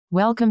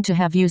Welcome to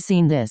Have You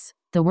Seen This?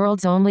 The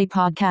world's only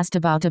podcast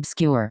about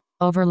obscure,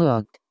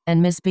 overlooked,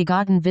 and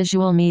misbegotten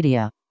visual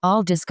media.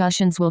 All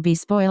discussions will be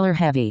spoiler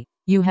heavy.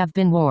 You have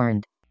been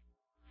warned.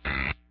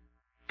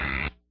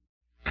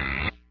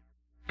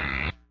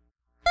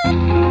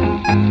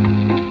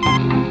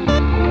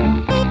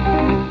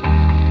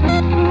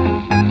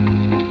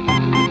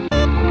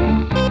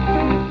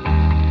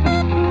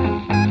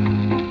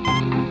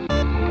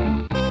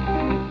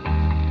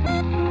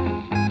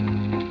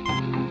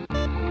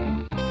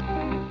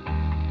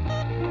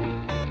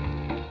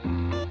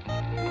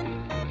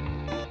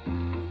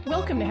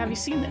 Welcome to Have You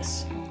Seen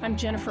This? I'm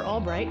Jennifer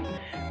Albright.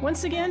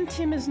 Once again,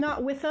 Tim is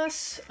not with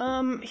us.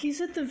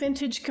 He's at the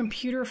Vintage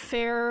Computer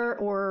Fair,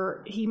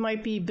 or he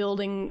might be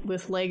building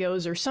with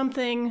Legos or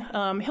something.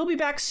 He'll be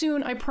back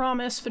soon, I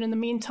promise, but in the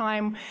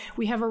meantime,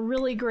 we have a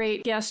really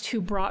great guest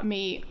who brought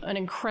me an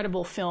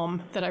incredible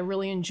film that I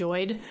really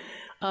enjoyed.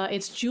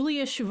 It's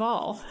Julia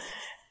Cheval.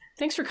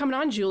 Thanks for coming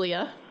on,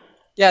 Julia.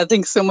 Yeah,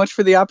 thanks so much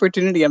for the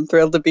opportunity. I'm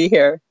thrilled to be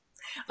here.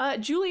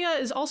 Julia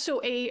is also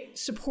a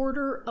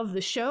supporter of the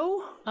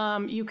show.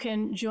 You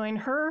can join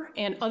her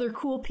and other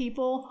cool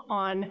people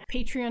on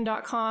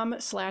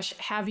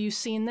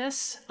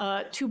patreon.com/haveyouseenthis.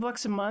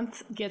 $2 a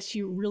month gets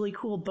you really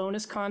cool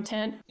bonus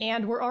content.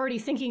 And we're already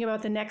thinking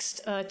about the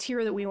next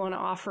tier that we want to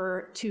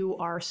offer to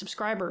our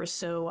subscribers.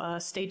 So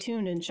stay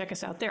tuned and check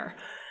us out there.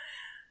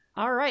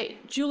 All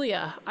right,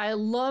 Julia, I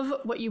love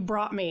what you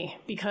brought me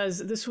because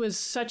this was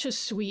such a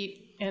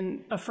sweet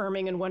and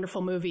affirming and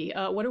wonderful movie.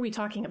 What are we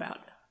talking about?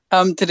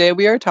 Today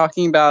we are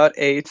talking about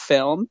a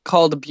film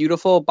called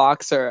Beautiful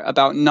Boxer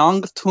about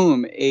Nong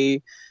Thum,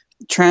 a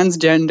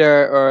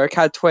transgender or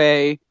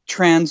Katwe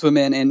trans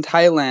woman in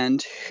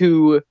Thailand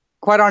who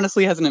quite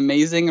honestly has an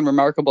amazing and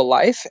remarkable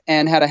life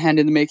and had a hand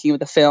in the making of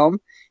the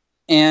film.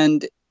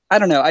 And I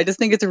don't know, I just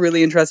think it's a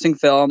really interesting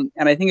film,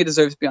 and I think it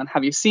deserves to be on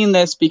Have You Seen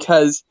This?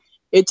 Because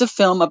it's a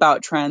film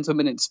about trans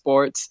women in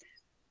sports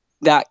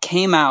that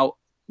came out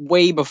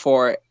way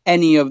before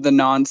any of the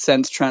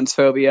nonsense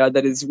transphobia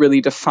that is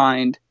really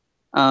defined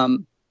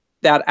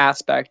that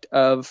aspect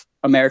of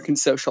American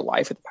social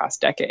life in the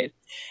past decade.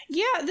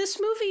 Yeah, this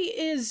movie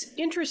is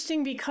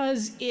interesting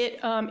because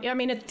it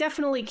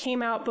definitely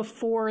came out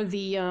before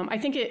the, I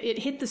think it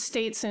hit the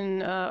States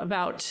in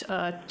about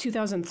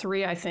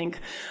 2003, I think.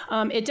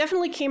 It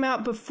definitely came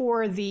out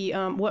before the,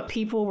 what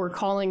people were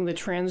calling the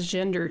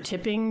transgender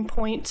tipping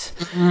point,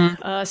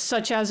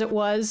 such as it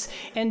was,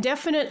 and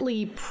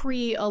definitely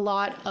pre a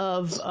lot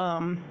of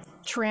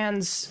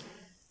trans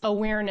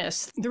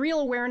awareness. The real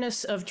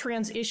awareness of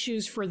trans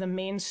issues for the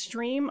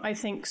mainstream, I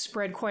think,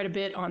 spread quite a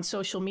bit on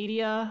social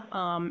media,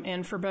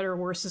 and for better or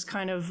worse has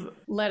kind of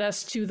led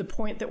us to the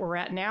point that we're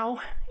at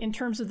now in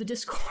terms of the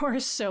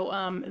discourse.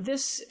 So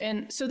this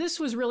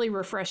was really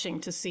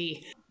refreshing to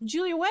see.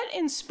 Julia, what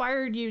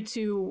inspired you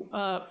to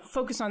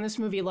focus on this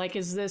movie? Like,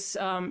 is this,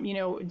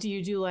 do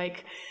you do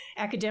like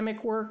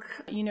academic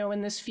work,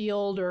 in this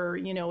field, or,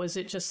 is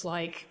it just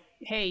like,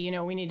 hey,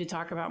 we need to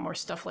talk about more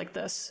stuff like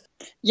this?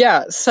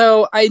 Yeah,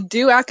 so I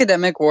do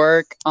academic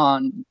work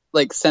on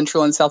like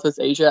Central and Southeast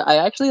Asia.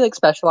 I actually like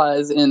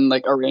specialize in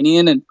like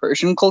Iranian and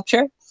Persian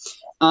culture,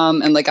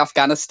 and like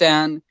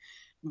Afghanistan.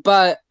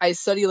 But I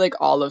study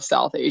like all of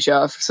South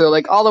Asia. So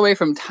like all the way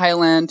from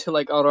Thailand to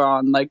like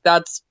Iran. Like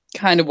that's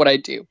kind of what I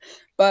do.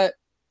 But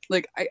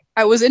like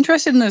I was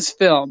interested in this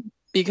film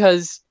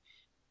because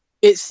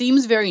it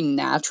seems very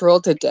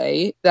natural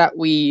today that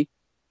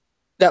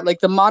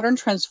like the modern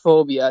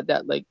transphobia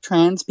that like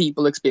trans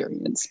people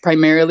experience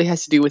primarily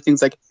has to do with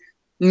things like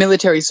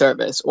military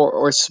service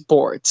or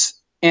sports.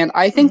 And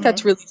I think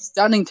that's really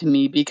stunning to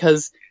me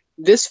because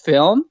this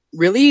film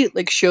really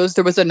like shows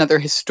there was another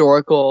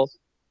historical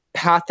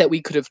path that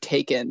we could have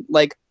taken.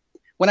 Like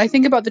when I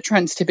think about the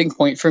trans tipping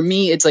point, for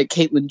me, it's like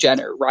Caitlyn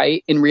Jenner,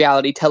 right? In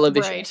reality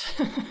television. Right.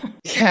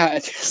 Yeah,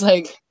 it's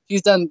like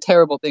she's done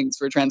terrible things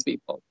for trans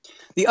people.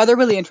 The other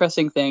really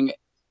interesting thing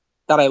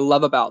that I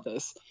love about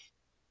this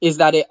is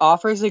that it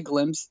offers a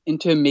glimpse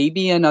into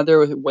maybe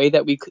another way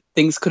that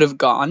things could have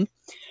gone,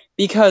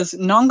 because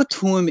Nong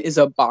Thum is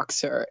a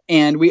boxer,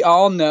 and we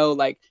all know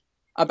like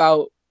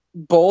about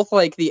both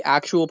like the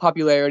actual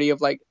popularity of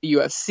like the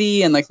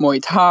UFC and like Muay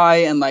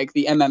Thai and like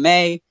the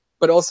MMA,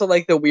 but also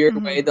like the weird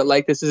way that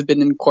like this has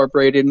been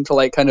incorporated into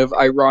like kind of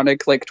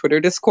ironic like Twitter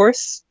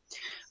discourse,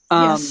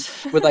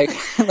 Yes. with like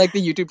like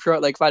the YouTube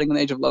short like Fighting on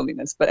the Edge of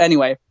Loneliness. But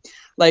anyway,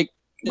 like.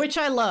 Which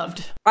I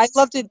loved. I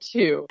loved it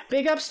too.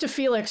 Big ups to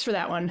Felix for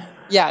that one.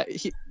 Yeah,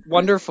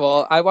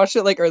 wonderful. I watched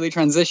it like early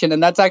transition,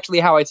 and that's actually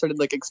how I started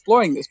like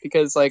exploring this,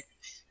 because like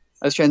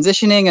I was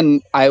transitioning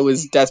and I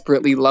was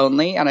desperately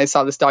lonely, and I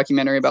saw this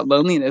documentary about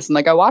loneliness, and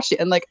like I watched it,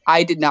 and like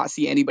I did not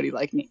see anybody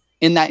like me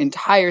in that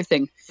entire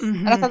thing.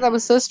 And I thought that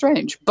was so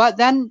strange. But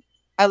then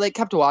I like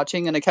kept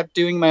watching, and I kept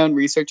doing my own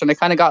research, and I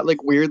kind of got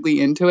like weirdly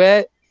into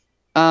it.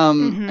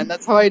 And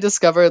that's how I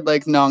discovered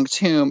like Nong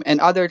Thum and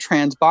other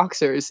trans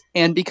boxers.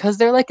 And because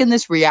they're like in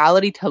this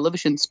reality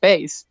television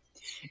space,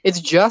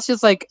 it's just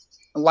as like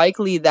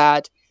likely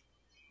that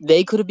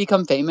they could have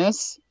become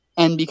famous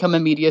and become a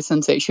media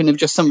sensation if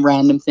just some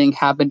random thing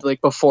happened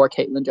like before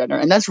Caitlyn Jenner.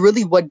 And that's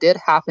really what did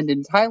happen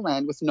in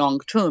Thailand with Nong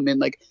Tum in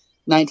like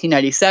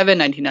 1997,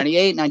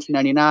 1998,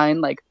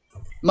 1999. Like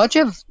much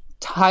of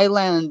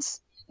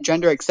Thailand's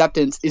gender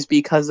acceptance is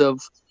because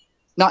of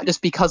not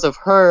just because of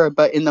her,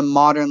 but in the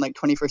modern like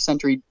 21st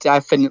century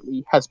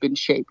definitely has been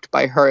shaped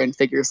by her and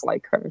figures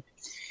like her.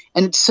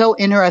 And it's so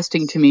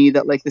interesting to me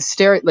that like the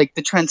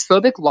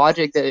transphobic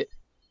logic that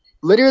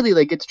literally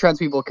like gets trans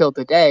people killed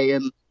today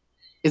and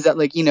is that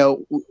like, you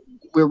know,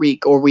 we're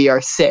weak or we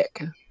are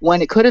sick,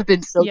 when it could have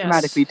been so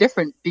dramatically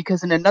different,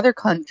 because in another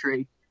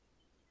country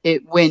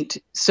it went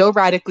so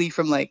radically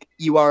from like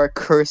you are a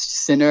cursed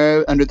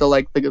sinner under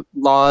the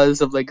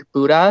laws of like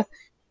Buddha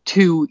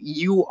to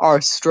you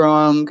are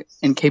strong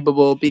and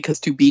capable, because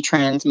to be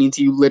trans means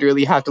you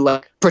literally have to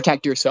like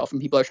protect yourself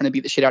and people are trying to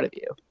beat the shit out of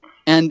you.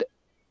 And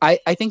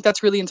I think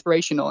that's really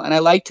inspirational. And I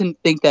like to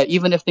think that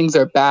even if things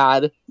are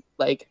bad,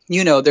 like,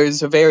 you know,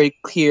 there's a very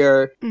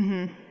clear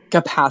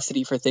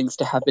capacity for things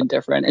to have been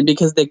different. And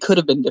because they could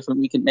have been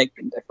different, we can make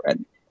them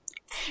different.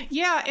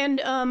 Yeah, and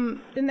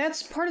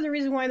that's part of the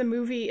reason why the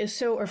movie is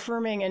so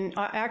affirming. And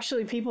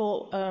actually,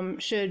 people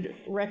should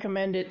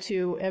recommend it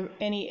to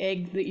any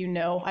egg that you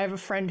know. I have a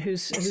friend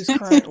who's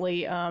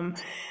currently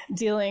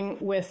dealing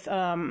with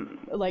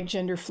like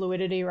gender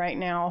fluidity right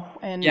now,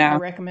 and I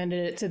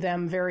recommended it to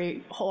them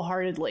very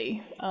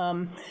wholeheartedly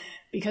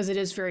because it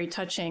is very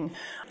touching.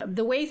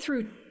 The way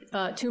through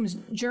Tum's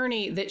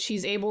journey that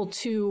she's able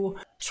to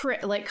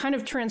kind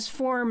of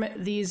transform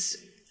these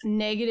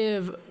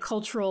negative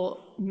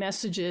cultural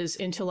messages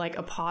into like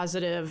a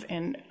positive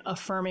and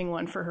affirming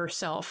one for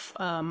herself.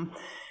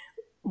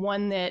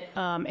 One that,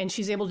 and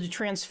she's able to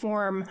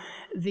transform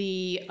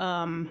the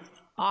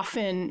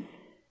often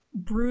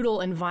brutal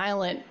and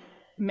violent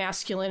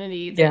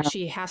masculinity that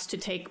she has to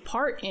take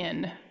part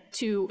in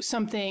to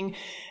something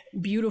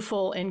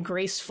beautiful and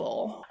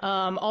graceful.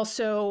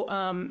 Also,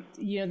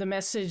 you know, the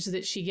message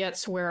that she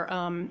gets where,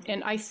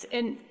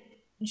 and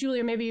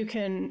Julia, maybe you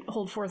can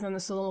hold forth on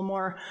this a little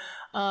more.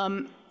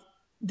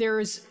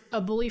 There's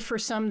a belief for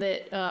some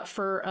that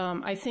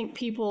I think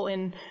people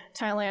in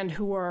Thailand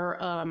who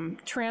are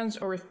trans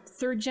or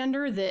third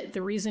gender, that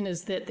the reason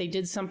is that they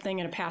did something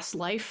in a past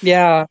life.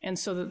 Yeah. And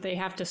so that they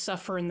have to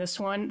suffer in this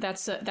one.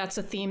 That's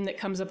a theme that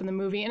comes up in the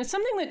movie. And it's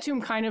something that Tum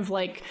kind of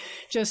like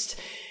just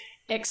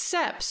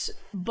accepts.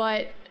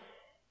 But,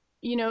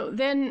 you know,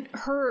 then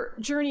her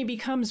journey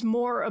becomes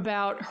more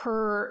about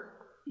her,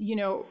 you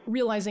know,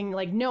 realizing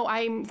like, no,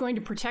 I'm going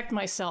to protect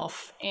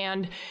myself.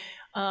 And,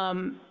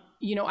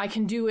 you know, I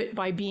can do it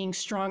by being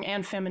strong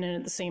and feminine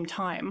at the same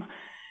time.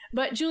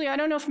 But Julia, I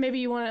don't know if maybe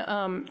you want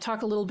to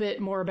talk a little bit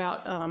more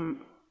about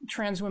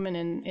trans women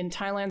in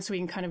Thailand, so we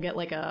can kind of get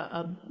like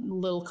a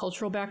little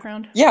cultural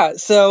background. Yeah.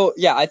 So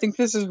yeah, I think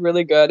this is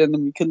really good, and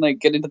then we can like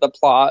get into the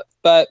plot.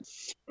 But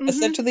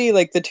essentially,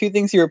 like the two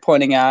things you were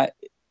pointing at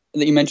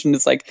that you mentioned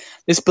is like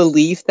this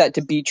belief that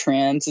to be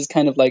trans is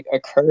kind of like a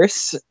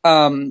curse,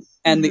 and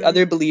the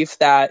other belief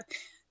that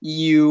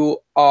you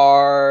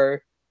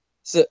are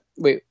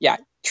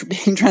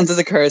being trans is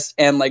a curse,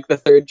 and like the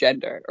third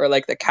gender or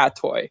like the cat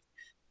toy.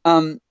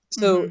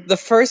 So the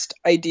first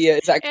idea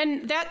is that,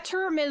 and that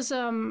term is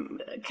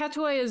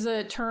katoi is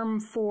a term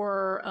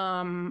for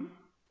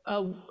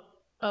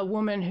a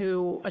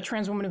woman a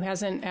trans woman who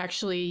hasn't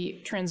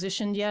actually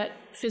transitioned yet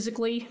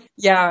physically.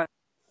 Yeah,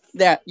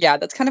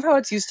 that's kind of how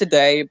it's used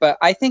today. But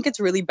I think it's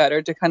really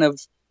better to kind of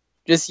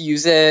just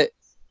use it.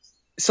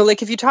 So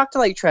like if you talk to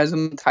like trans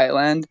women in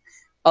Thailand,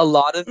 a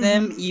lot of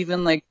them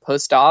even like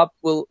post-op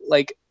will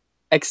like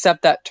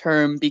accept that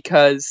term,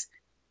 because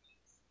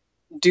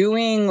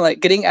doing like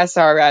getting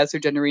SRS or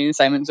gender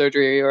reassignment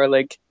surgery or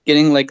like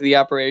getting like the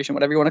operation,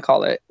 whatever you want to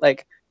call it,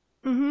 like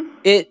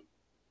it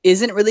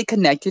isn't really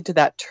connected to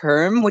that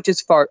term, which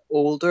is far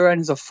older and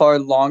has a far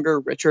longer,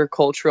 richer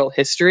cultural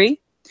history.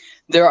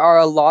 There are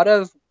a lot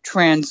of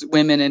trans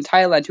women in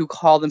Thailand who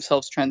call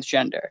themselves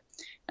transgender,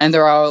 and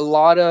there are a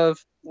lot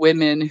of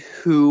women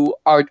who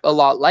are a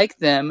lot like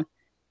them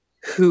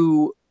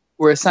who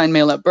were assigned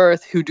male at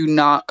birth who do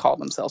not call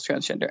themselves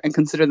transgender and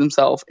consider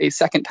themselves a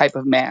second type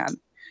of man.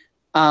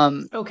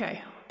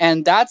 Okay.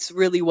 And that's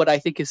really what I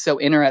think is so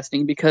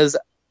interesting, because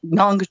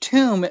Nong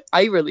Tum,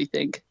 I really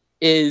think,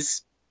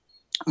 is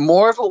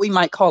more of what we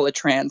might call a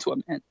trans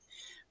woman.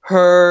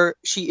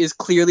 She is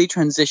clearly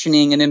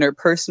transitioning, and in her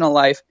personal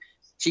life,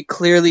 she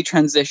clearly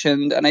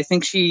transitioned, and I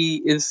think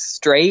she is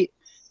straight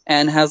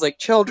and has like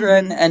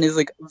children and is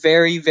like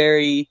very,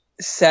 very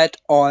set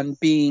on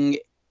being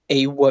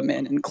a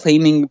woman and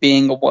claiming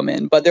being a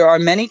woman. But there are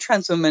many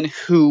trans women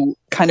who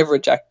kind of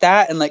reject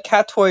that, and like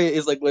cat toy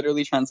is like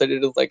literally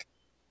translated as like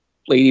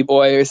lady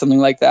boy or something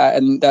like that,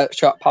 and that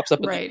shot pops up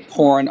in like,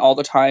 porn all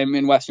the time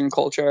in Western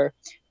culture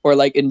or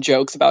like in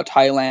jokes about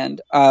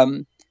Thailand.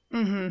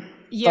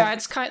 Yeah,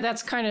 that's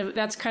kind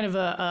of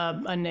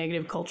a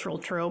negative cultural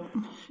trope,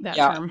 that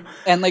term.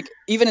 And like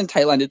even in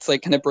Thailand it's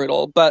like kind of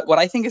brutal. But what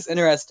I think is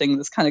interesting,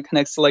 this kind of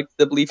connects to like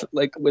the belief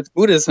like with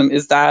Buddhism,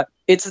 is that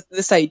it's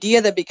this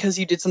idea that because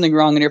you did something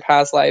wrong in your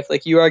past life,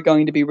 like you are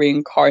going to be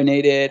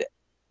reincarnated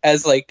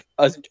as like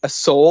a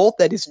soul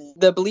that is,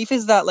 the belief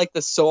is that like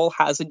the soul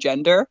has a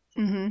gender.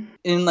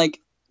 In like,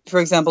 for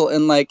example,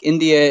 in like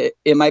India,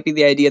 it might be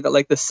the idea that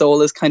like the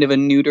soul is kind of a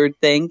neutered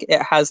thing.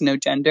 It has no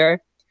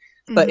gender.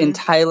 But in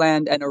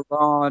Thailand and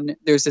Iran,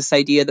 there's this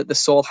idea that the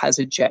soul has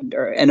a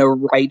gender and a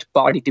right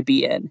body to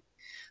be in.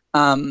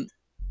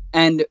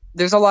 And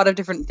there's a lot of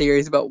different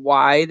theories about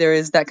why there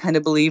is that kind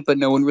of belief, but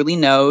no one really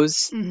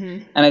knows.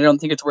 And I don't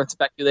think it's worth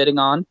speculating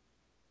on.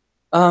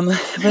 But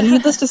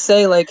needless to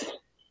say, like,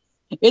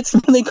 it's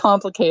really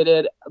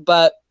complicated,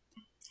 but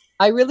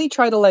I really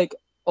try to like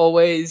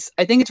always,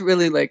 I think it's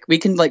really like, we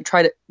can like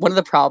try to, one of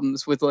the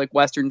problems with like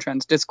Western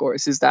trans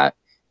discourse is that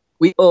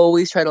we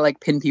always try to like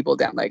pin people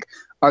down. Like,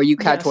 are you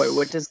Catboy? Yes.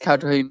 What does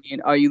Catboy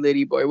mean? Are you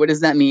Ladyboy? What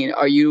does that mean?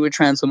 Are you a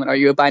trans woman? Are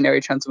you a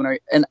binary trans woman?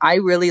 And I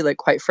really like,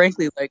 quite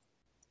frankly, like,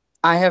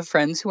 I have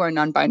friends who are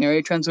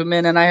non-binary trans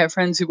women, and I have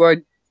friends who are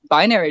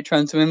binary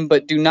trans women,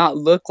 but do not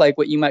look like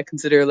what you might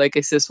consider like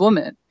a cis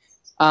woman.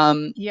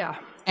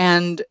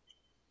 And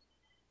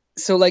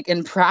so like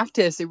in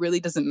practice, it really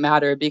doesn't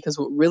matter, because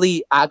what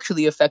really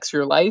actually affects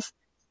your life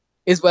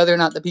is whether or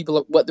not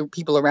what the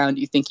people around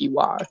you think you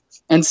are.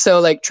 And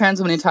so like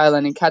trans women in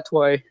Thailand and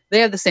Catboy,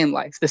 they have the same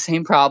life, the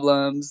same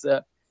problems,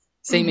 the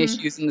same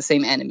issues, and the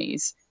same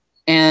enemies.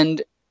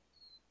 And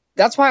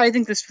that's why I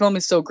think this film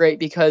is so great,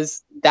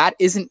 because that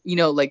isn't, you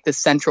know, like the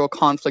central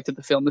conflict of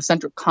the film. The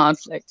central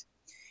conflict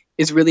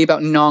is really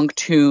about Nong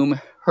Toom,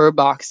 her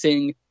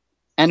boxing,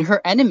 and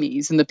her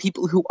enemies, and the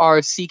people who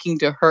are seeking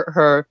to hurt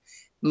her,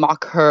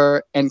 mock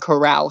her, and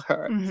corral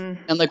her.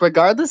 And like,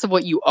 regardless of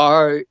what you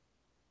are,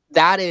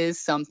 that is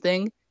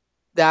something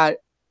that,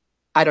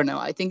 I don't know,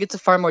 I think it's a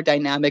far more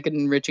dynamic and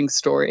enriching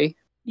story.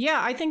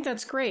 Yeah, I think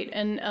that's great,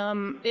 and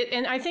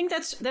and I think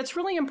that's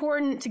really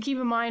important to keep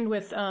in mind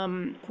with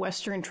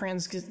Western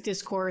trans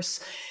discourse,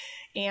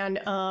 and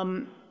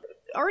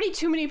already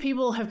too many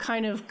people have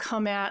kind of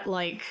come at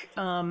like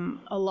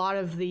a lot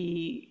of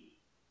the,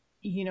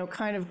 you know,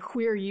 kind of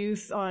queer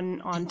youth on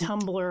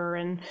Tumblr,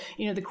 and,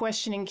 you know, the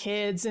questioning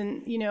kids,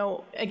 and, you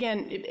know,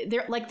 again,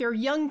 they're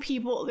young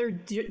people,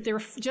 they're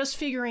just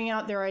figuring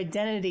out their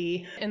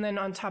identity, and then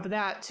on top of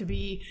that, to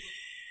be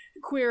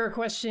queer,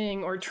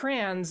 questioning, or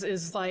trans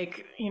is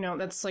like, you know,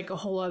 that's like a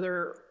whole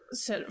other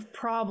set of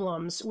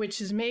problems,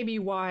 which is maybe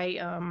why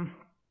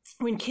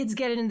when kids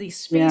get into these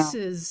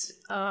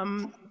spaces,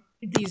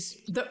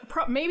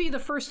 maybe the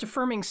first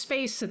affirming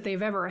space that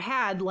they've ever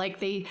had, like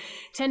they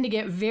tend to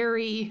get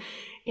very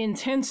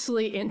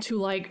intensely into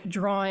like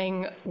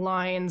drawing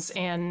lines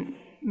and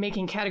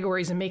making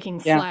categories and making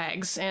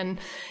flags, and,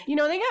 you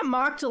know, they got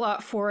mocked a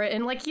lot for it,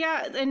 and like,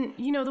 and,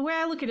 you know, the way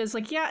I look at it is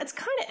like, it's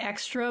kind of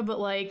extra, but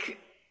like,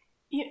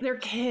 they're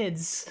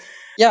kids.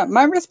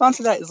 My response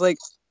to that is like,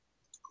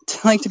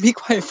 to be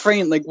quite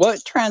frank, like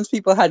what trans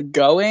people had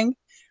going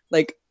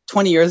like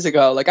 20 years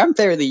ago, like I'm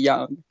fairly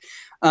young,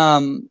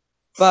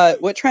 but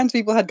what trans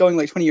people had going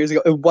like 20 years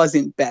ago, it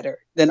wasn't better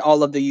than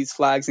all of these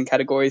flags and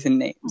categories and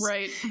names.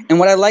 Right. And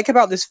what I like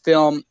about this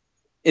film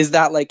is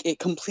that like it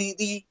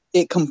completely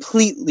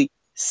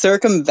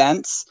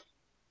circumvents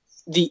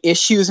the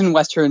issues in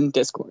Western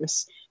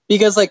discourse.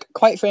 Because like,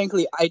 quite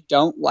frankly, I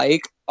don't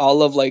like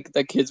all of like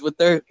the kids with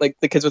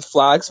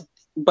flags,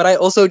 but I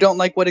also don't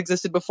like what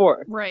existed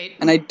before. Right.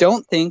 And I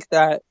don't think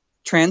that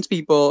trans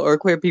people or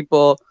queer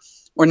people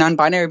or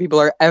non-binary people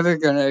are ever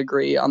going to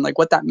agree on like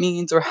what that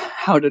means or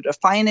how to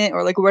define it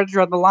or like where to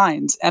draw the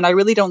lines. And I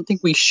really don't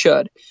think we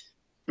should.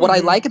 What I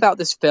like about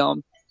this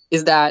film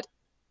is that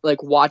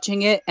like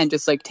watching it and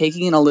just like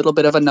taking in a little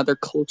bit of another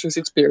culture's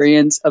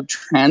experience of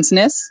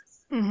transness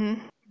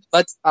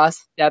lets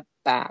us step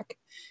back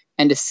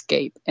and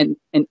escape and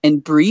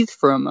breathe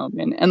for a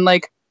moment. And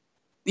like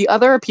the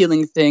other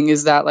appealing thing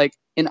is that like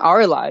in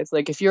our lives,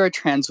 like if you're a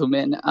trans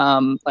woman,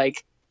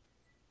 like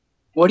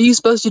what are you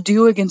supposed to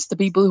do against the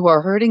people who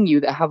are hurting you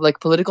that have like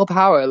political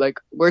power? Like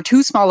we're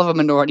too small of a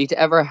minority to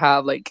ever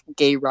have like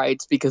gay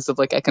rights because of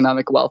like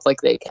economic wealth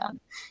like they can.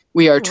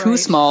 We are too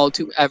small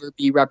to ever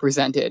be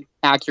represented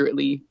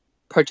accurately,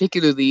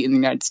 particularly in the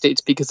United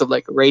States, because of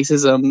like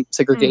racism,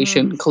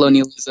 segregation,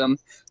 colonialism.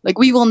 Like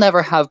we will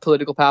never have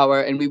political power,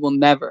 and we will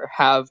never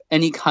have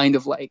any kind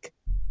of like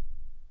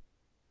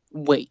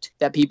weight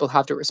that people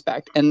have to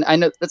respect. And I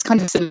know that's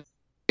kind of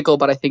cynical,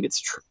 but I think it's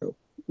true.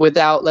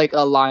 Without like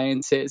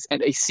alliances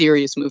and a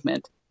serious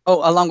movement.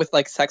 Oh, along with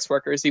like sex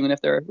workers, even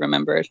if they're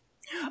remembered.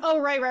 Oh,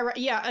 right.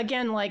 Yeah,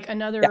 again, like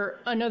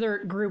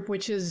another group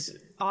which is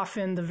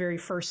often the very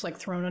first like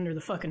thrown under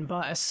the fucking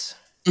bus.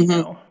 You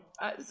know,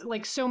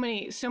 like so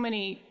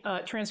many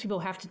trans people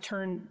have to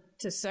turn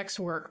to sex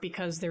work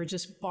because they're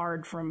just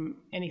barred from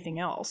anything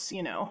else.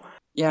 You know.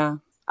 Yeah,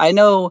 I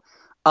know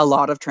a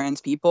lot of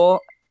trans people.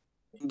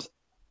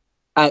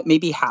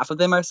 Maybe half of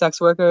them are sex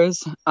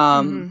workers.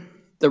 The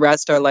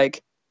rest are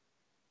like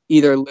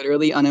either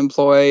literally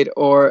unemployed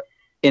or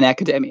in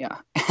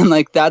academia. And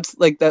like, that's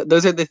like,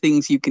 those are the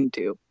things you can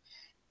do.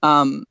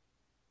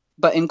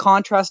 But in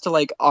contrast to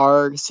like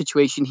our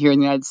situation here in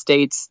the United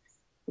States,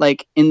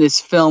 like in this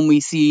film,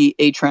 we see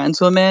a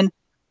trans woman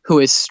who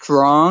is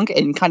strong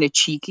and kind of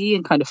cheeky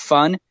and kind of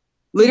fun,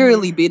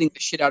 literally beating the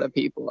shit out of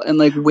people and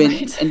like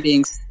winning Right. and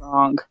being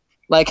strong.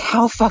 Like,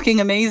 how fucking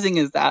amazing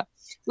is that?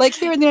 Like,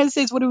 here in the United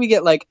States, what do we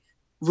get? Like,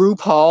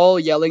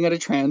 RuPaul yelling at a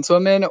trans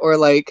woman, or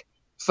like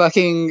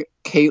fucking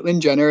Caitlyn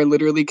Jenner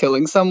literally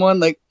killing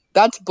someone? Like,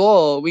 that's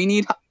bull. We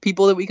need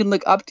people that we can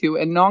look up to,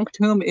 and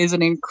Noctum is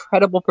an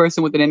incredible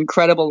person with an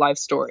incredible life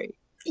story.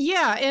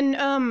 Yeah,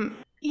 and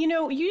you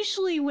know,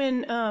 usually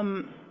when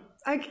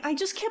I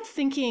just kept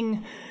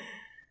thinking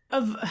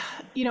of,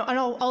 you know, and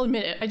I'll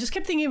admit it, I just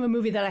kept thinking of a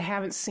movie that I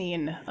haven't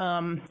seen,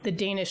 The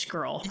Danish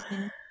Girl.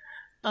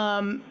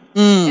 And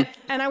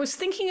I was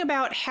thinking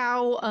about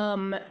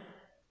how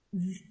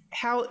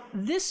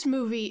this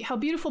movie, how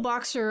Beautiful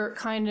Boxer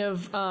kind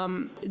of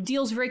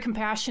deals very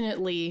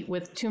compassionately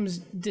with Toom's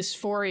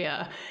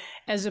dysphoria,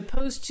 as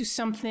opposed to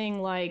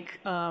something like,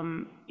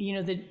 you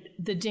know,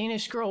 the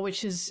Danish Girl,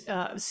 which is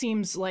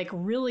seems like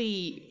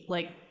really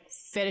like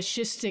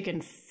fetishistic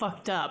and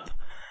fucked up,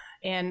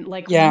 and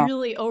like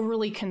really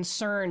overly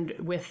concerned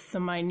with the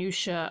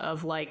minutia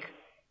of like,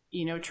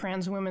 you know,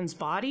 trans women's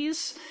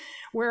bodies.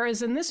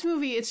 Whereas in this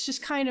movie, it's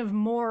just kind of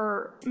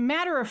more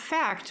matter of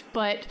fact,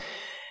 but,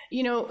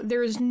 you know,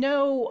 there's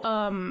no,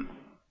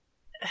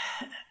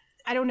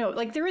 I don't know,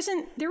 like there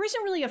isn't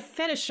really a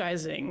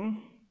fetishizing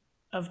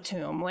of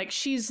Toom. Like,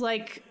 she's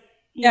like,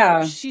 you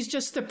know, she's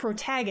just the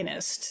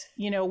protagonist.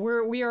 You know,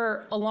 we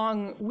are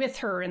along with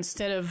her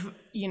instead of,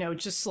 you know,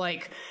 just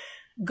like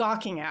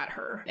gawking at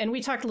her. And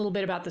we talked a little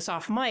bit about this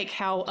off mic,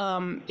 how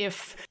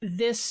if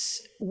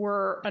this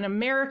were an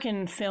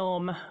American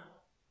film,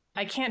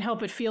 I can't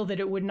help but feel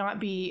that it would not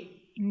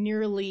be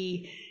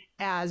nearly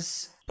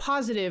as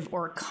positive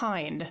or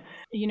kind.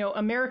 You know,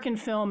 American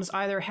films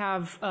either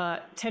have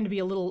tend to be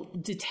a little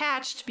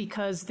detached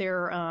because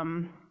they're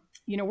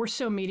you know, we're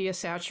so media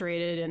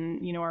saturated,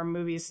 and, you know, our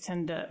movies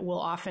will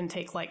often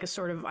take like a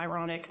sort of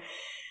ironic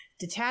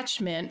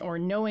detachment or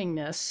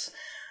knowingness.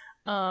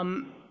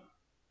 And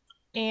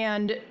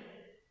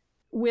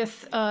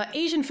with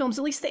Asian films,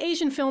 at least the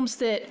Asian films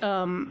that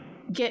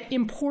get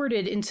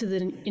imported into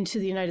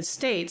the United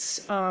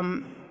States,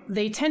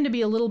 they tend to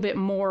be a little bit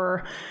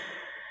more,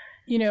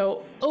 you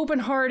know,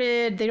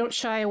 open-hearted. They don't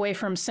shy away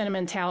from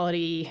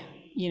sentimentality,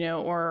 you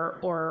know,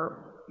 or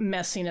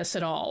messiness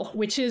at all,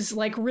 which is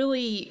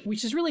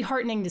really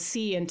heartening to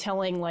see and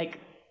telling like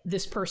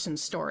this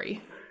person's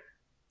story.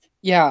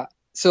 Yeah.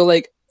 So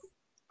like,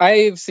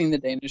 I've seen The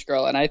Danish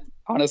Girl, and I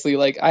honestly,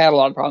 like, I had a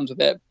lot of problems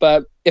with it.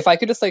 But if I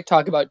could just like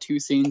talk about two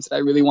scenes that I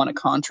really want to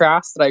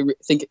contrast, that I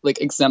think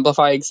like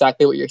exemplify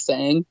exactly what you're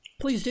saying.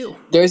 Please do.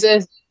 There's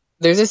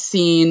a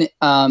scene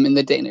in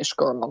The Danish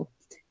Girl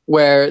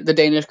where the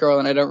Danish girl,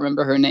 and I don't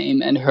remember her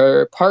name, and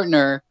her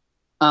partner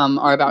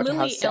are about to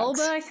have sex. Lily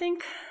Elba, I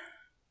think.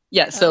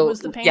 Yeah. So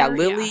was the painter?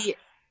 Lily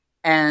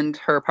and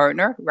her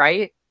partner,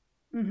 right?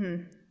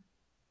 Mm-hmm.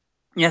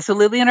 Yeah. So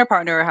Lily and her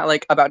partner are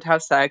like about to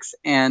have sex,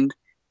 and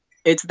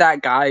it's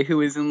that guy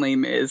who is in Les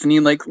Mis, and he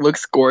like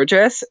looks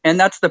gorgeous, and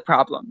that's the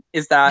problem,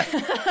 is that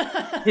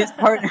his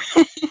partner,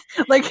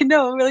 like,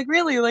 no, like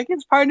really, like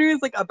his partner is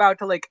like about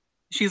to like,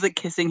 she's like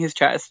kissing his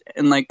chest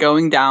and like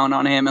going down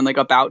on him and like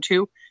about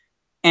to,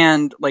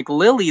 and like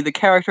Lily, the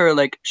character,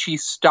 like she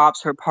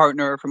stops her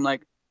partner from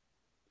like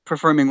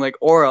performing like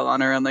oral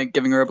on her and like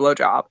giving her a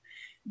blowjob.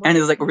 And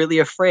is like really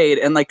afraid,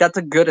 and like that's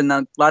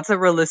a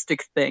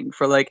realistic thing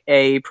for like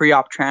a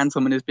pre-op trans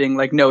woman, is being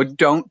like, no,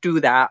 don't do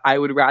that. I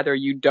would rather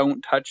you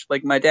don't touch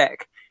like my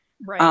dick.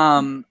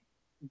 Right.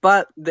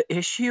 But the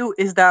issue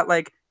is that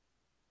like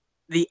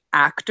the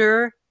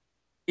actor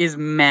is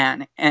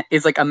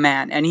like a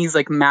man, and he's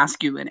like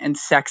masculine and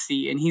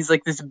sexy, and he's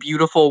like this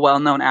beautiful,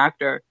 well-known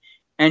actor,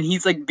 and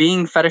he's like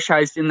being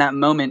fetishized in that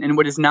moment. And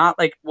what is not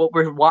like what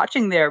we're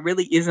watching there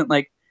really isn't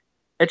like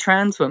a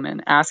trans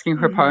woman asking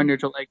her partner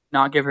to like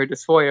not give her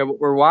dysphoria. What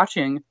we're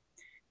watching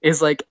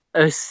is like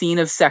a scene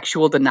of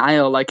sexual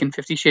denial, like in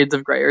 50 Shades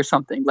of Grey or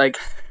something. Like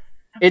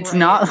it's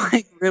not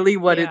like really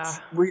what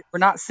we're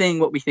not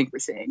seeing what we think we're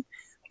seeing.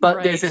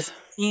 But there's this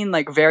scene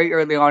like very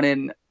early on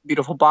in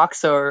Beautiful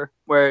Boxer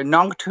where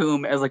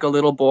Noctum, as like a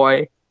little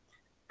boy,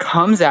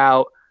 comes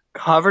out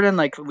covered in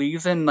like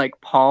leaves and like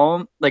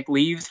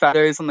leaves,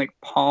 feathers, and like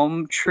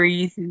palm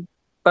tree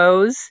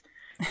boughs.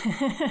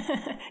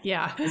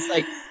 Yeah. It's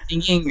like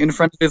singing in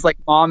front of his like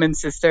mom and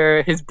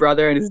sister, his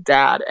brother and his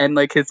dad, and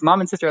like his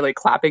mom and sister are like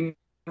clapping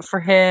for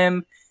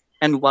him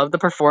and love the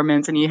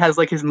performance, and he has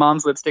like his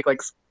mom's lipstick like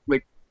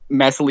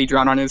messily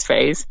drawn on his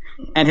face,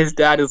 and his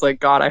dad is like,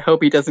 God, I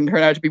hope he doesn't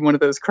turn out to be one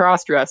of those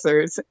cross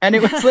dressers. And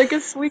it was like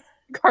a sweet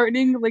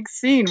heartening like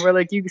scene where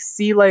like you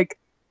see like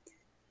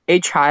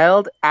a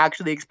child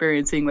actually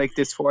experiencing like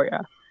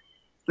dysphoria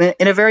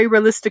in a very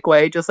realistic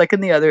way, just like in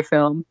the other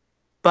film.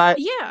 But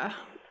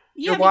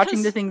you're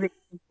watching the thing that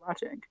you're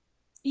watching.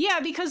 Yeah,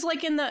 because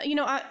like in the, you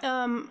know,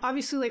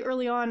 obviously like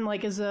early on,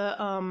 like as a,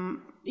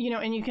 you know,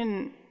 and you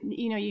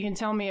can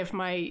tell me if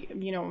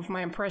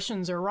my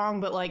impressions are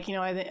wrong, but like, you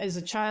know, as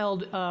a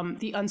child,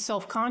 the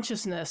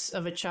unself-consciousness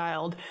of a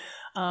child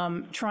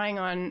trying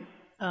on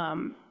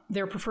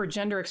their preferred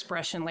gender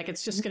expression, like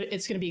it's just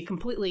gonna be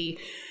completely,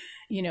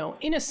 you know,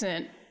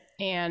 innocent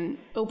and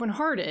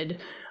open-hearted.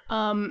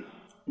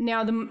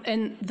 Now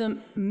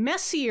the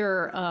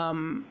messier,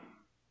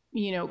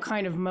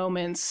 kind of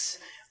moments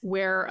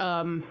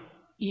where,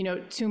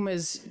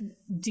 Tuma's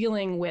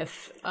dealing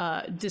with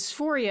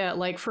dysphoria.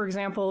 Like, for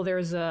example,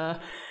 there's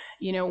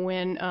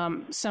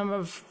when some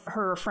of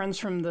her friends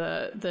from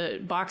the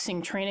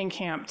boxing training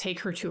camp take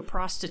her to a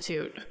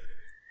prostitute.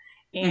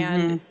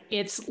 And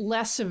it's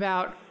less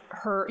about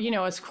her,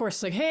 it's of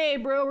course like, hey,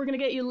 bro, we're going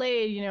to get you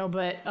laid,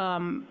 but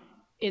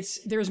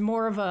there's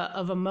more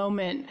of a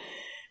moment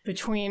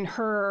between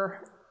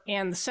her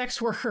and the sex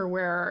worker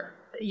where,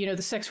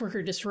 the sex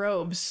worker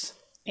disrobes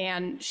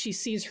and she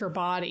sees her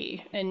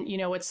body. And,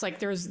 it's like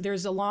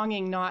there's a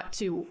longing not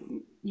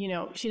to,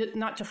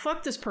 not to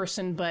fuck this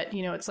person, but,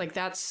 it's like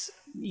that's,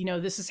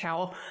 this is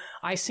how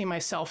I see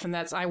myself. And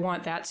I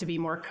want that to be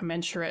more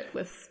commensurate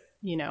with,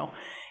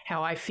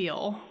 how I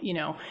feel,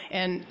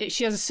 and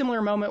she has a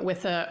similar moment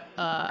with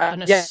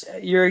yeah,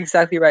 you're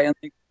exactly right.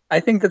 I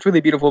think that's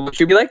really beautiful.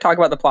 Should we talk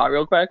about the plot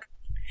real quick?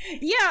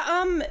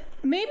 Yeah,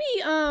 maybe,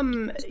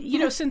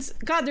 since,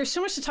 God, there's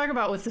so much to talk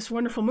about with this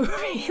wonderful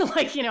movie,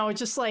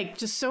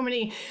 just so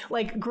many,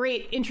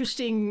 great,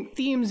 interesting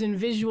themes and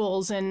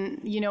visuals,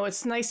 and,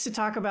 it's nice to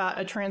talk about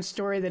a trans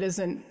story that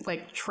isn't,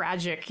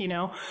 tragic,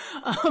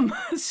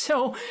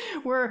 so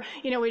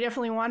we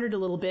definitely wandered a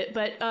little bit,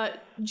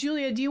 but,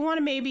 Julia, do you want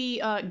to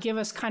maybe give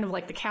us kind of,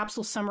 the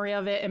capsule summary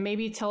of it, and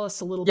maybe tell us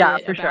a little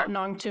bit about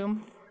Nong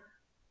Toom?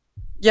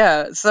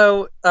 Yeah,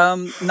 so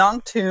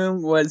Nong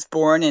Toom was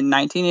born in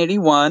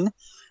 1981.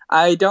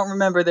 I don't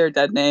remember their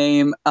dead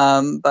name,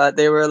 but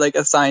they were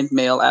assigned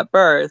male at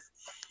birth.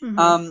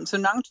 So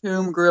Nong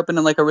Toom grew up in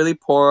a really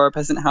poor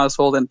peasant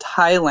household in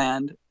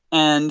Thailand,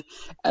 and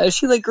as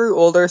she grew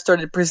older,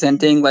 started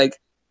presenting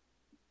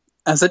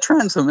as a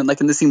trans woman,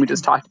 in the scene we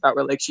just talked about,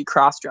 where she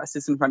cross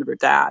dresses in front of her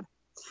dad.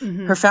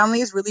 Her family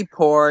is really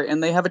poor,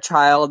 and they have a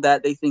child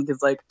that they think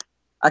is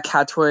a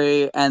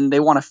kathoey, and they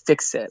want to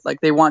fix it.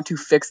 They want to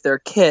fix their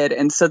kid.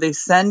 And so they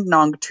send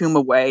Nong Toom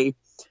away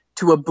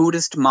to a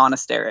Buddhist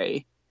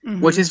monastery,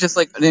 which is just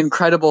an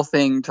incredible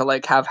thing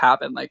to have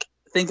happen.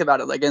 Think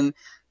about it. In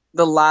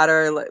the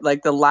latter,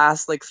 the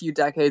last few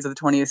decades of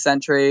the 20th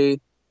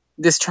century,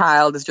 this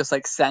child is just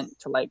sent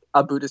to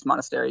a Buddhist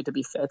monastery to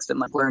be fixed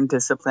and learn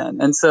discipline.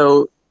 And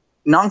so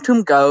Nong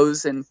Toom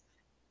goes, and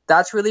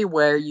that's really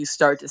where you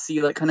start to see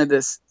kind of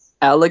this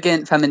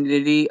elegant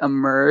femininity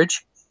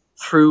emerge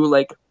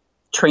through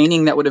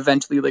training that would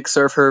eventually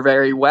serve her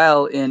very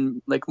well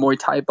in Muay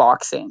Thai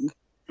boxing.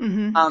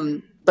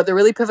 But the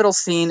really pivotal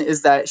scene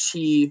is that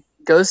she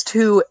goes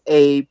to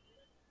a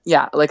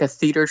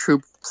theater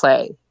troupe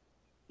play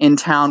in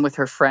town with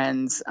her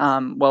friends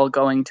while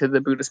going to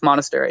the Buddhist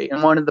monastery.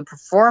 And one of the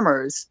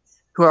performers,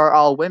 who are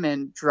all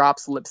women,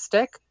 drops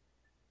lipstick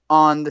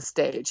on the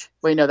stage.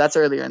 Wait, no, that's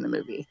earlier in the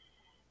movie.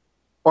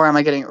 Or am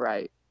I getting it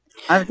right?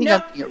 I think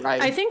I'm getting it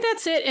right. I think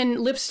that's it. And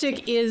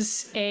lipstick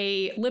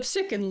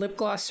and lip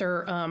gloss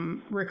are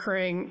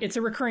recurring. It's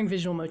a recurring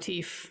visual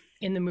motif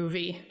in the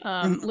movie.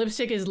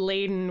 Lipstick is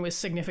laden with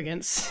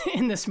significance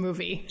in this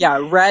movie.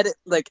 Yeah, red.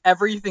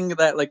 Everything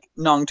that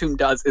Nong Toom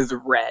does is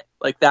red.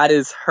 That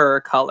is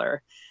her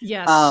color.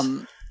 Yes.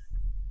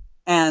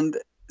 And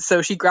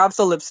so she grabs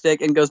the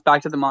lipstick and goes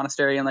back to the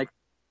monastery and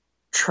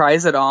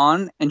tries it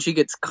on, and she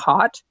gets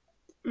caught.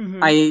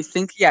 I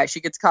think, she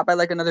gets caught by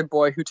another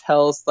boy who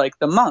tells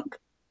the monk,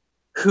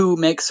 who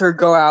makes her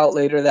go out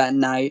later that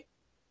night,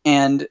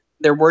 and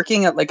they're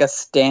working at a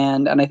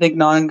stand, and I think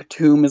Nong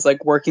Toom is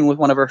working with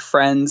one of her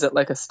friends at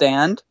a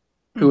stand,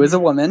 who is a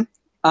woman,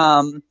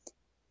 and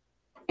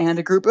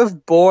a group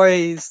of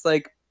boys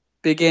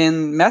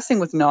begin messing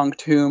with Nong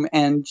Toom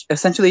and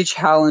essentially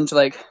challenge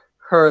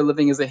her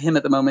living as a him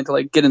at the moment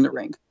to get in the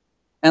ring,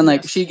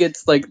 and she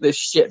gets the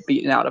shit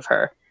beaten out of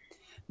her,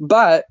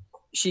 but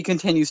she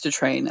continues to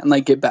train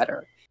and get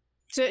better.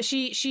 So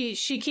she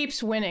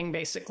keeps winning,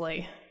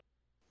 basically.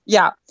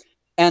 Yeah.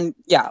 And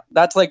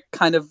that's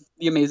kind of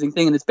the amazing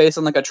thing, and it's based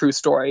on a true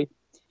story.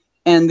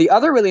 And the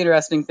other really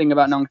interesting thing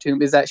about Nong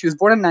Toom is that she was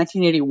born in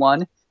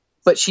 1981,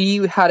 but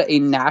she had a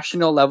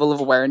national level of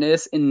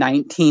awareness in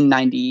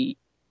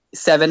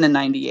 1997 and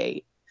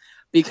 98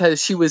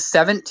 because she was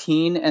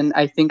 17, and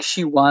I think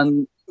she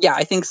won. Yeah,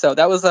 I think so.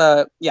 That was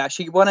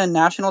she won a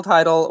national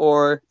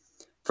title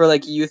for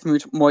youth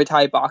Muay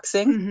Thai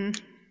boxing,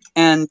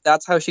 and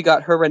that's how she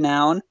got her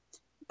renown.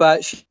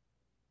 But she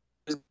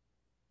was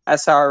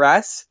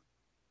SRS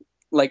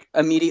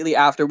immediately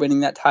after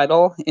winning that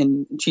title,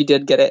 and she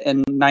did get it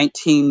in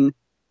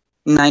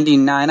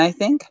 1999, I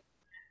think.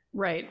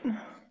 Right.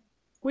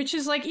 Which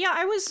is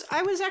I was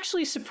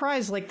actually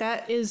surprised.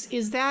 That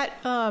is that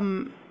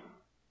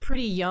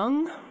pretty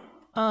young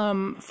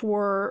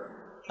for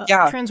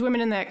trans women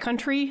in that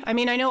country. I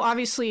mean, I know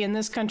obviously in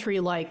this country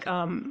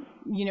letting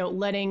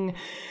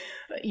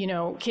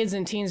kids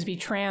and teens be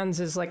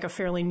trans is a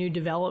fairly new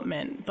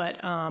development,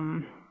 but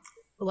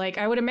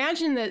I would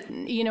imagine that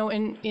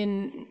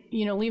in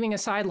leaving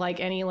aside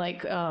any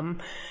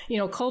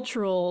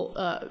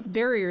cultural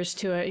barriers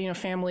to it,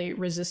 family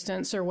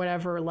resistance or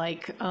whatever,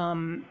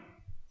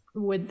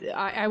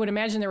 I would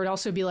imagine there would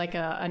also be like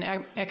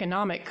an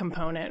economic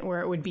component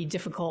where it would be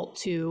difficult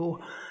to,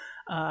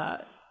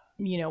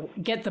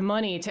 get the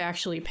money to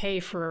actually pay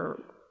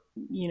for,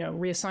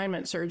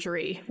 reassignment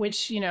surgery,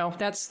 which,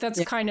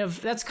 that's kind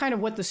of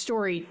what the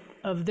story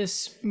of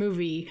this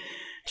movie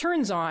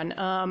turns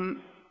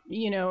on.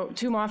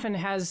 Toom often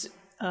has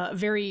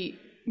very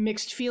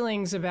mixed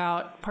feelings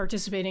about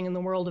participating in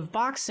the world of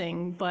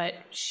boxing, but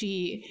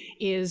she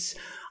is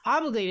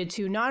obligated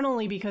to, not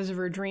only because of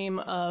her dream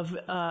of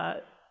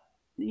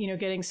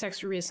getting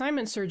sex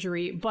reassignment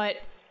surgery, but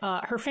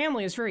her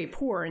family is very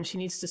poor and she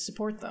needs to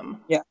support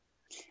them. Yeah.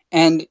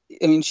 And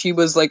I mean, she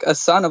was like a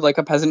son of like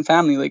a peasant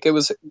family. Like it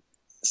was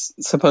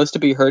supposed to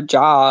be her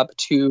job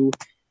to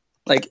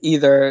like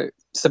either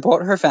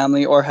support her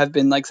family or have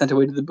been like sent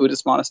away to the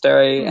Buddhist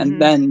monastery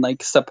and then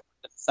like support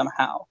it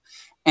somehow.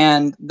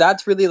 And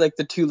that's really like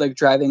the two like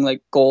driving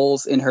like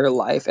goals in her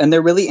life, and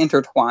they're really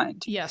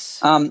intertwined. Yes.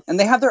 And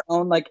they have their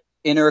own like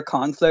inner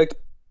conflict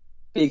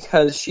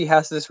because she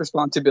has this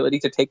responsibility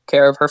to take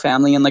care of her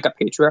family in like a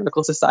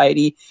patriarchal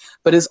society,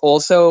 but is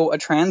also a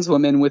trans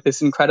woman with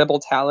this incredible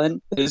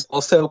talent that is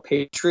also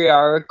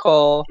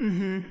patriarchal.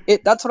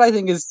 That's what I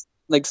think is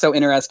like so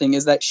interesting,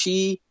 is that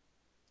she,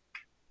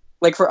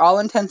 like, for all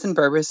intents and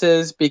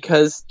purposes,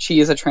 because she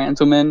is a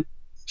trans woman,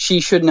 she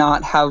should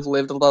not have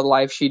lived the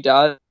life she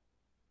does,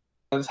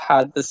 have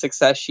had the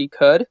success she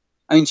could.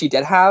 I mean, she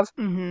did have,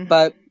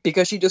 but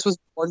because she just was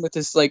born with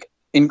this like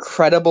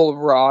incredible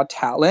raw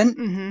talent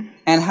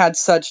and had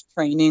such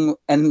training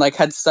and like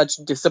had such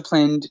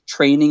disciplined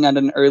training at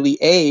an early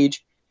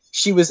age,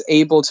 she was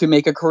able to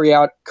make a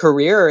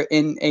career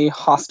in a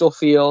hostile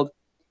field.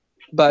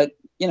 But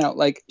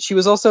like, she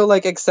was also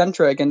like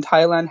eccentric, and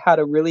Thailand had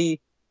a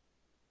really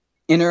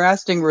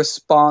interesting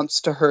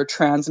response to her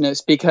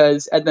transness,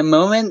 because at the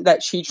moment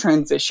that she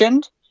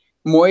transitioned,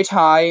 Muay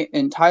Thai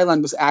in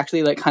Thailand was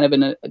actually like kind of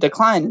in a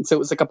decline, and so it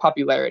was like a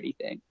popularity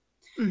thing.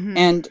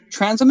 And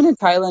trans women in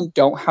Thailand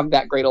don't have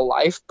that great a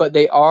life, but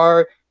they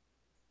are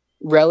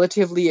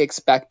relatively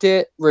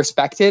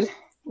respected.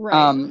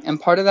 Right.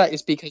 And part of that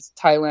is because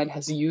Thailand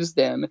has used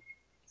them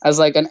as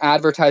like an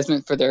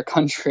advertisement for their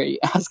country,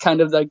 as kind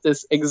of like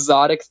this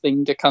exotic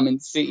thing to come and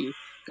see,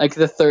 like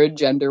the third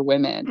gender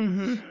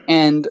women.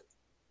 And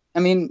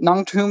I mean,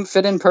 Nong Toom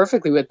fit in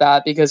perfectly with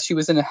that because she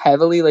was in a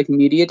heavily like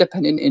media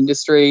dependent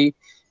industry.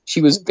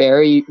 She was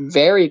very,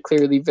 very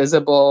clearly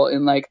visible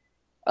in like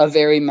a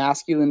very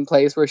masculine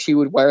place where she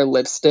would wear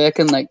lipstick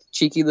and like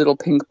cheeky little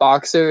pink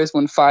boxers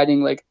when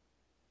fighting like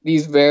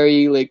these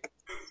very like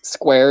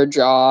square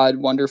jawed,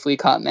 wonderfully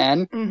cut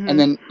men. And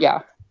then,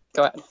 yeah,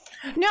 go ahead.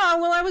 No,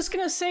 well, I was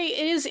going to say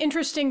it is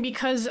interesting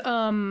because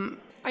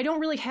I don't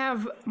really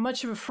have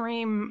much of a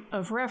frame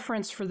of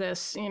reference for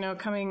this,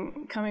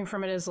 coming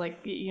from it as like,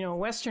 a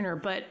Westerner,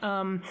 but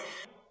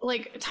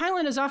like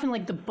Thailand is often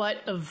like the butt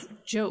of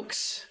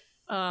jokes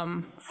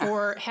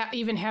for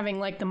even having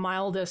like the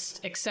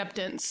mildest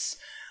acceptance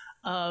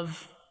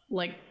of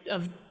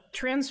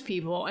trans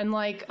people. And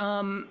like,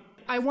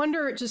 I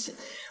wonder just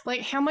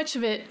like how much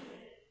of it,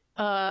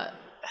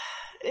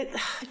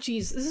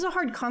 geez, this is a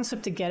hard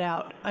concept to get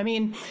out. I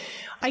mean,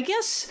 I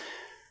guess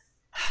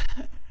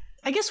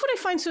what I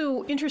find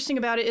so interesting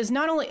about it is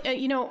not only,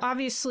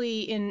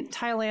 obviously in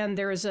Thailand,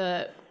 there is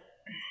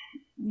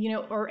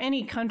or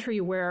any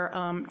country where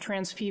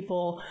trans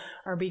people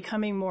are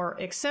becoming more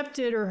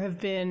accepted or have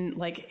been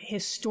like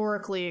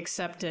historically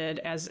accepted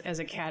as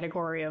a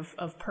category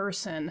of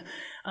person.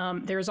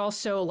 There's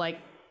also like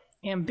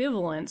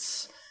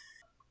ambivalence.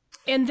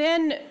 And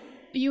then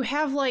you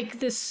have like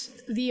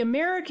the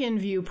American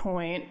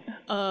viewpoint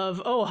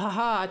of, oh,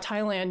 haha,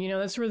 Thailand,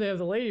 that's where they have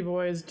the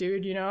ladyboys,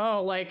 dude,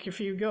 like if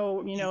you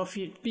go, if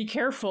you be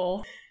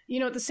careful,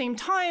 at the same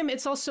time,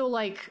 it's also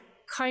like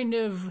kind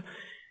of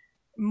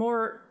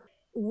more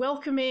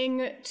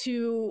welcoming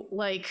to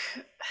like,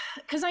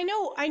 because I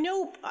know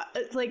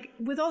like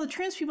with all the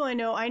trans people I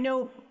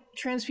know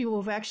trans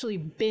people have actually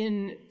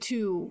been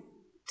to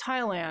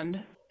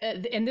Thailand.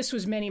 And this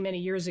was many, many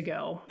years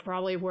ago,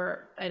 probably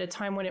where at a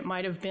time when it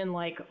might have been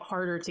like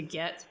harder to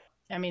get.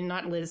 I mean,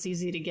 not as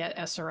easy to get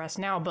SRS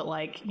now, but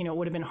like, it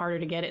would have been harder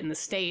to get it in the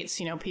States,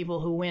 people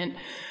who went,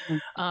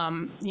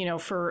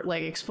 for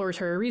like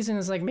exploratory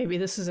reasons, like maybe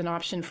this is an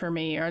option for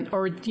me,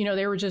 or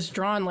they were just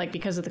drawn like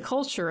because of the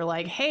culture,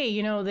 like,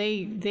 hey,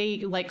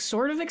 they like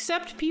sort of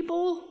accept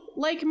people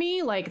like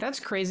me. Like, that's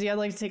crazy. I'd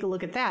like to take a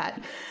look at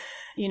that,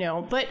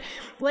 but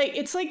like,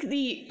 it's like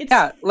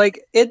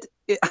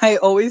I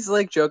always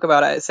like joke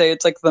about it. I say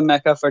it's like the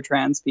Mecca for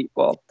trans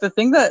people. The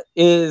thing that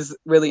is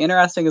really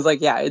interesting is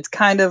like, yeah, it's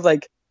kind of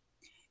like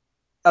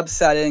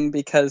upsetting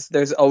because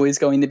there's always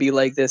going to be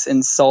like this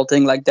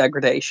insulting like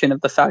degradation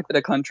of the fact that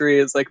a country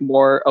is like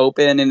more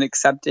open and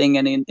accepting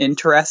and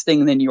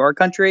interesting than your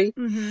country.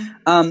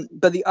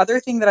 But the other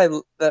thing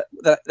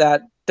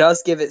that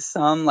does give it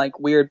some like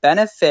weird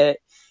benefit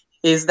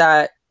is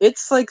that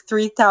it's like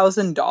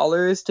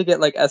 $3,000 to get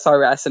like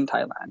SRS in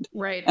Thailand.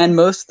 Right. And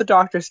most of the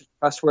doctors are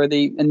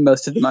trustworthy and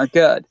most of them are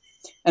good.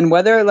 And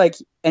whether like,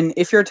 and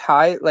if you're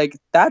Thai, like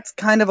that's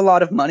kind of a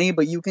lot of money,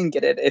 but you can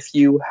get it if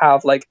you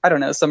have like, I don't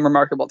know, some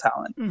remarkable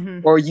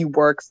talent, or you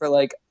work for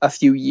like a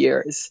few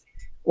years,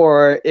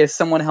 or if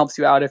someone helps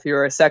you out, if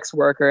you're a sex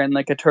worker in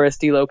like a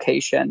touristy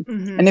location.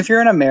 And if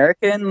you're an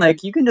American,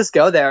 like you can just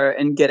go there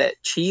and get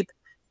it cheap,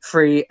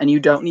 free, and you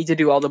don't need to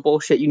do all the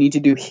bullshit you need to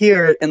do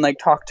here and like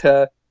talk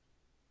to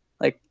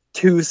like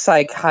 2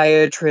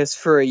 psychiatrists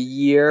for a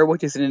year,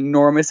 which is an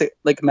enormous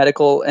like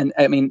medical and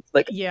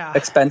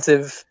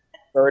expensive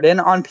burden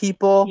on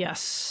people.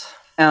 Yes.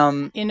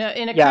 In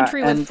a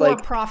country with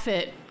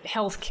for-profit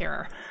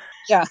healthcare.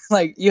 Yeah,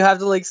 like you have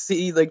to like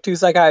see like 2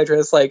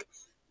 psychiatrists like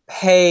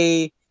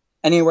pay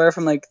anywhere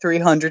from like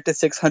 $300 to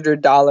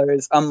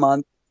 $600 a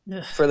month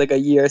for like a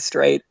year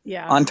straight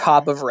on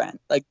top of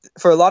rent. Like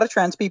for a lot of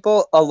trans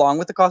people, along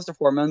with the cost of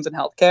hormones and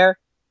healthcare,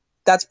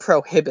 that's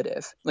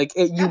prohibitive. Like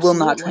you will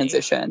not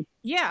transition.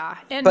 Yeah.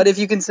 But if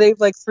you can save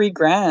like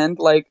 $3,000,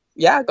 like,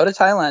 yeah, go to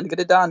Thailand, get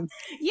it done.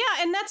 Yeah.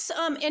 And that's,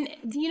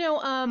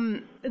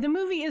 the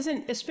movie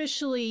isn't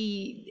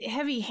especially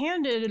heavy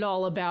handed at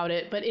all about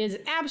it, but is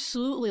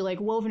absolutely like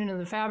woven into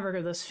the fabric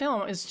of this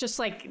film. It's just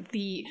like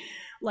the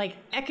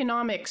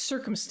economic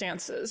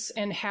circumstances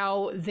and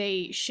how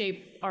they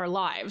shape our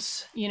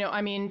lives.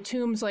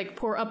 Toombs like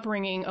poor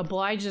upbringing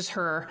obliges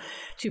her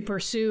to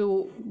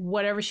pursue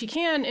whatever she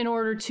can in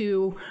order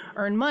to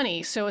earn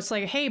money. So it's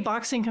like, hey,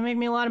 boxing can make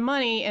me a lot of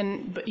money.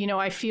 But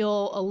I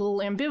feel a little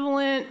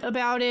ambivalent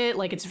about it.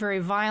 Like it's very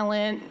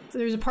violent.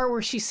 There's a part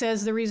where she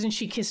says the reason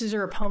she kisses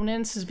her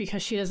opponents is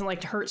because she doesn't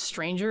like to hurt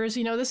strangers.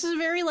 This is a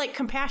very like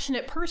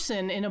compassionate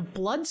person in a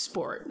blood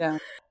sport. Yeah.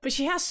 But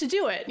she has to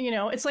do it,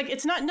 It's like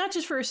it's not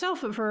just for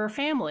herself, but for her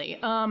family.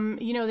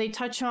 They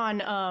touch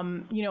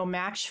on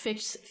match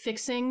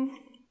fixing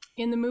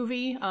in the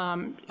movie.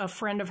 A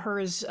friend of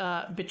hers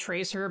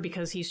betrays her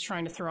because he's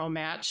trying to throw a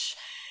match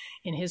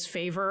in his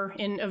favor.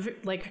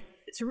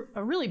 It's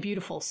a really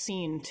beautiful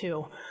scene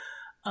too.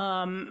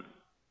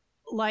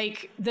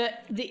 Like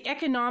the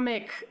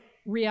economic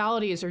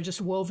realities are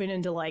just woven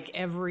into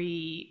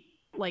every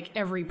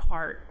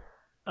part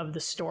of the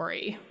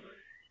story.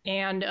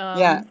 And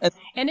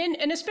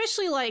and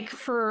especially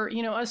for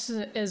us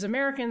as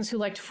Americans who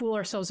like to fool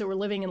ourselves that we're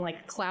living in a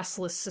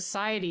classless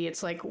society,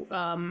 it's I think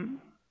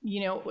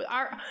in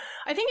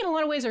a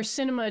lot of ways our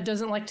cinema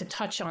doesn't like to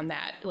touch on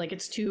that,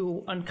 it's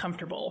too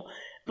uncomfortable.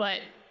 But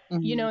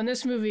in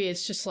this movie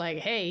it's just like,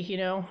 hey,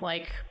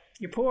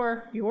 you're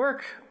poor, you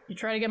work, you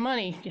try to get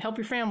money, you help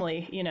your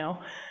family,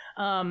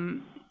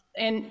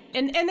 And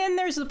then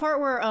there's the part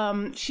where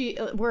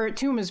where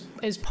Toom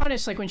is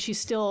punished, when she's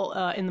still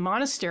in the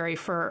monastery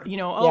for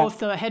if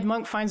the head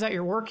monk finds out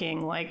you're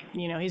working,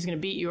 he's gonna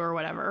beat you or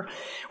whatever.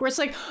 Where it's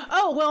like,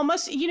 oh well,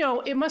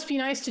 it must be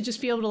nice to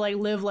just be able to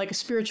live a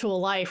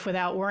spiritual life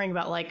without worrying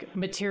about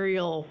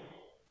material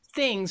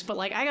things. But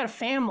I got a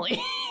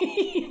family,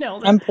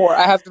 I'm poor.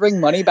 I have to bring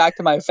money back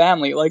to my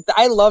family.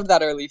 I loved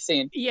that early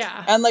scene.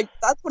 Yeah, and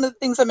that's one of the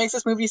things that makes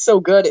this movie so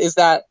good is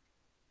that.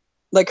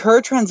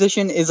 Her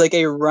transition is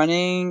a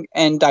running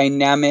and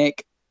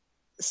dynamic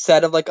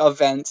set of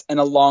events and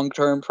a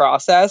long-term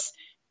process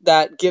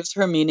that gives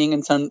her meaning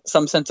and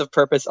some sense of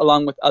purpose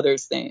along with other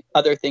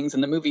things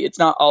in the movie. It's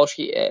not all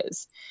she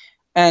is.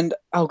 And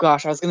oh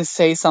gosh, I was going to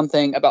say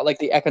something about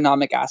the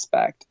economic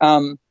aspect.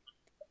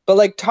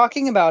 But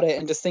talking about it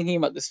and just thinking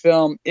about this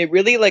film, it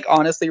really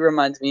honestly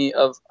reminds me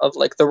of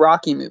the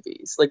Rocky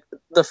movies,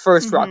 the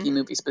first Rocky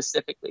movie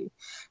specifically,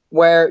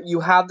 where you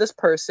have this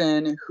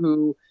person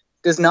who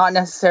does not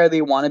necessarily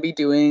want to be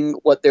doing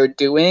what they're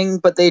doing,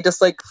 but they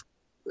just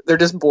they're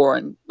just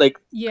born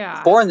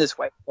born this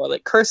way or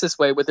cursed this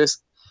way with this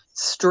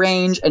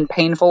strange and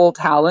painful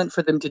talent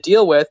for them to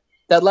deal with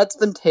that lets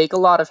them take a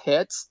lot of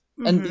hits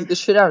and beat the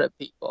shit out of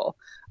people.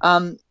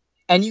 And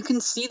you can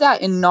see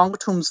that in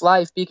Nongtum's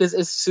life because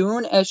as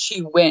soon as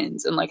she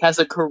wins and has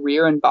a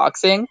career in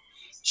boxing,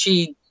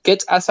 she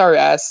gets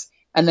SRS.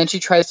 And then she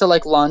tries to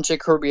launch a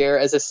career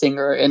as a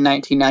singer in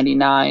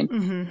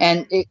 1999.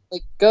 And it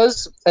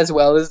goes as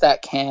well as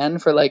that can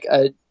for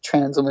a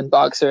trans woman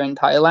boxer in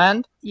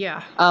Thailand.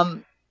 Yeah.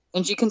 And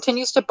she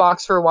continues to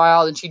box for a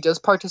while and she does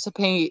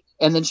participate.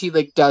 And then she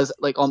does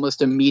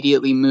almost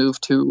immediately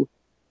move to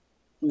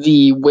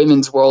the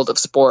women's world of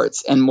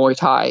sports and Muay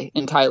Thai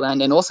in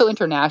Thailand and also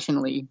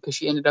internationally because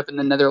she ended up in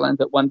the Netherlands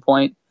at one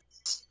point.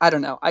 I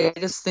don't know. I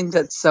just think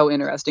that's so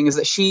interesting is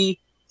that she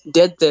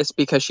did this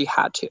because she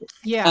had to.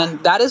 Yeah.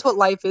 And that is what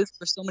life is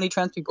for so many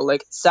trans people,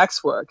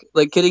 sex work,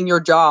 getting your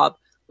job,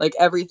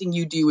 everything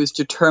you do is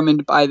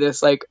determined by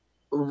this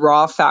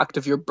raw fact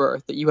of your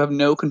birth that you have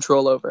no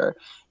control over.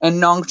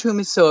 And Nongtum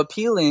is so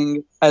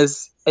appealing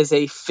as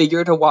a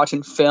figure to watch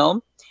in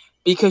film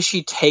because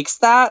she takes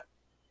that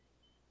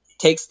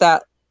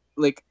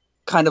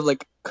kind of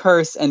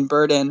curse and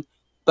burden.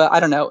 But I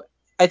don't know.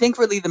 I think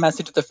really the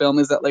message of the film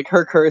is that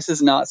her curse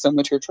is not so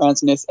much her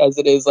transness as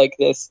it is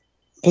this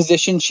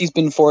position she's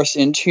been forced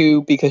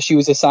into because she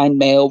was assigned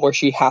male where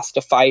she has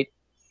to fight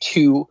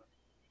to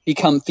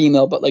become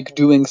female, but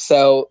doing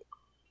so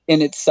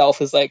in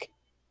itself is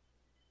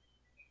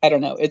I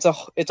don't know, it's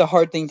a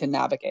hard thing to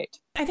navigate.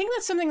 I think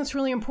that's something that's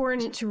really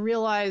important to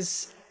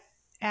realize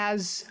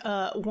as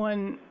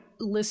one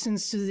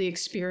listens to the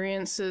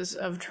experiences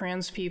of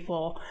trans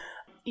people.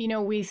 You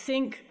know, we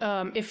think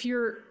if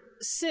you're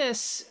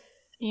cis,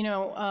 you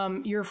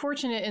know, you're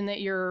fortunate in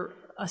that your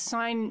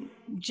assigned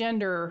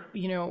gender,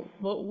 you know,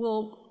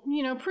 will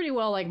you know, pretty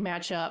well like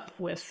match up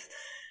with,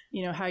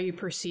 you know, how you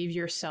perceive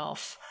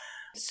yourself.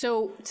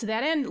 So to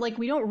that end, like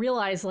we don't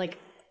realize like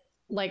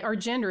our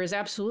gender is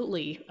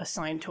absolutely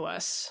assigned to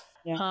us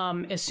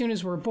as soon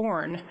as we're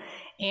born.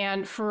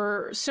 And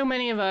for so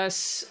many of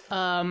us,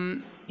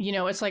 you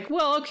know, it's like,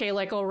 well, okay,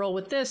 like I'll roll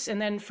with this.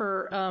 And then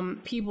for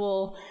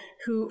people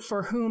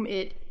for whom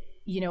it,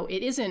 you know,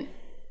 it isn't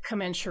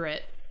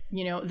commensurate,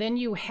 you know, then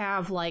you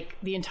have like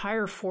the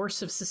entire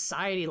force of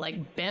society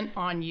like bent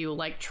on you,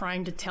 like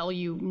trying to tell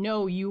you,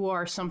 no, you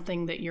are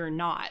something that you're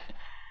not.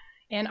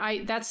 And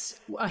that's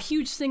a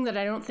huge thing that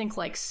I don't think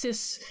like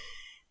cis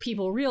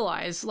people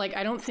realize. Like,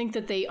 I don't think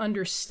that they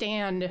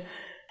understand,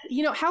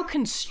 you know, how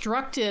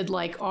constructed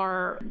like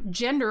our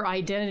gender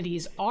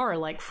identities are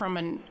like from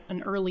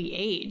an early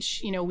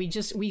age. You know, we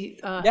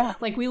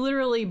like we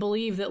literally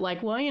believe that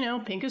like, well, you know,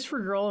 pink is for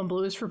girl and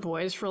blue is for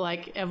boys for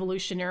like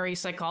evolutionary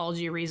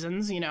psychology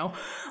reasons, you know,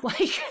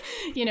 like,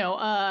 you know,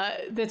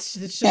 that's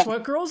just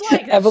what girls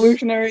like.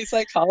 Evolutionary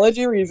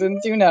psychology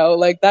reasons, you know,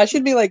 like that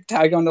should be like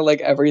tagged onto like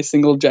every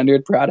single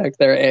gendered product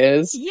there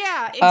is.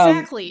 Yeah,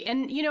 exactly.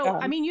 And, you know,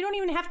 I mean, you don't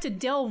even have to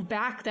delve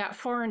back that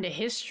far into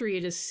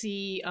history to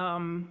see,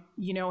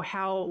 you know,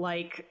 how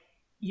like,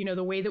 you know,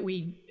 the way that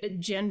we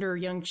gender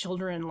young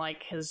children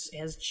like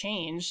has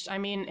changed. I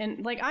mean,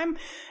 and like I'm,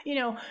 you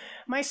know,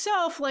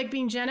 myself like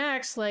being Gen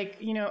X, like,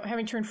 you know,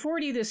 having turned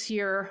 40 this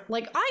year,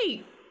 like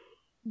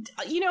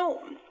you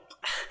know,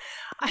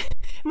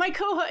 my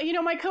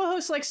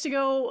co-host likes to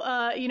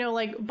go, you know,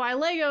 like buy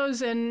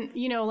Legos, and,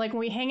 you know, like when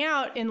we hang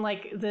out in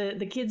like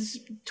the kids'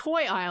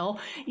 toy aisle,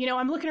 you know,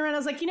 I'm looking around, I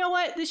was like, you know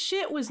what, this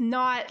shit was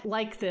not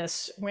like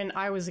this when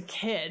I was a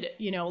kid,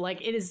 you know, like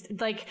it is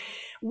like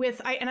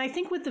and I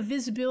think with the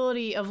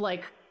visibility of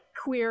like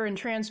queer and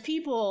trans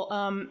people,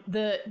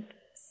 the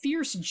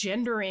fierce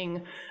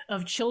gendering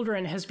of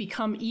children has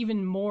become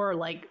even more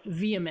like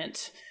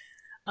vehement.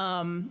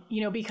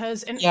 You know,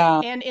 because,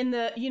 and in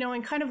the, you know,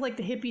 in kind of like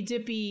the hippy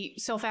dippy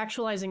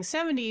self-actualizing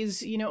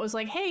 70s, you know, it was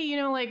like, hey, you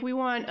know, like we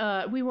want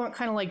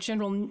kind of like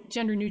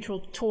gender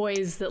neutral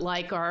toys that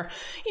like are,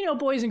 you know,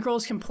 boys and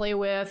girls can play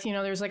with. You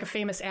know, there's like a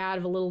famous ad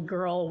of a little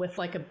girl with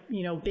like a,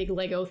 you know, big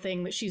Lego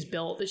thing that she's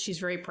built that she's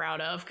very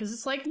proud of. Cause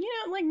it's like, you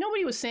know, like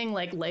nobody was saying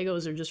like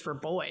Legos are just for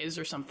boys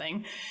or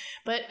something.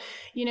 But,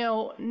 you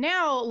know,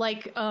 now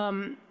like,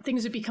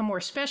 things have become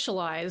more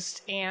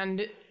specialized,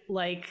 and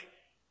like,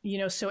 you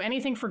know, so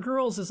anything for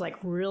girls is like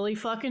really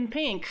fucking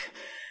pink.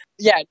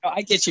 Yeah, no,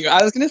 I get you.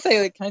 I was gonna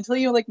say, like, can I tell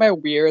you like my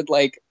weird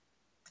like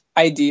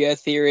idea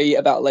theory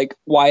about like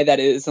why that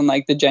is and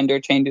like the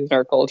gender changes in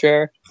our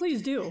culture?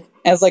 Please do.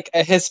 As like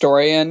a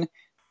historian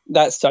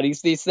that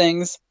studies these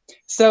things.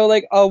 So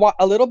like a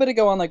little bit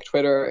ago on like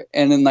Twitter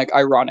and in like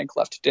ironic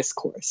left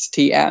discourse,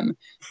 TM,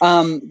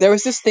 there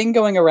was this thing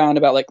going around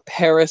about like the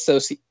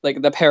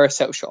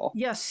parasocial.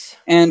 Yes.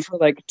 And for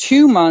like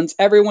 2 months,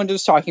 everyone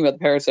was talking about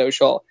the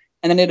parasocial.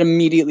 And then it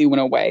immediately went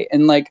away.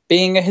 And like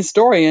being a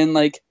historian,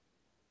 like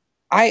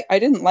I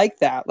didn't like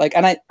that. Like,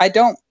 and I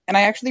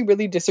actually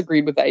really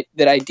disagreed with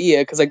that idea,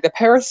 because like the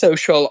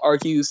parasocial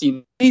argues, you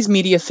know, these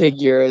media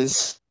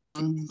figures,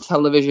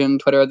 television,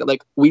 Twitter, that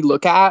like we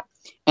look at,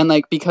 and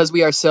like because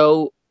we are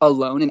so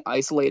alone and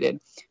isolated,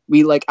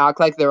 we like act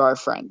like they're our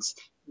friends.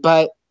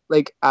 But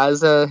like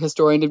as a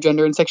historian of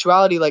gender and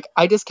sexuality, like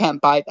I just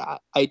can't buy that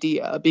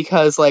idea,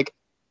 because like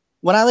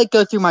when I like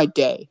go through my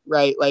day,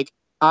 right, like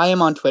I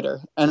am on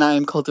Twitter and I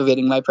am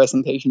cultivating my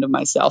presentation of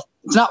myself.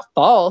 It's not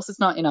false.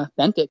 It's not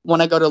inauthentic. When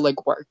I go to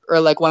like work,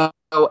 or like when I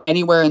go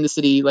anywhere in the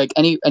city, like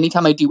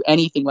anytime I do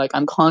anything, like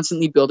I'm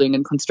constantly building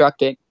and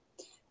constructing.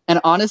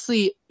 And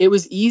honestly, it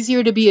was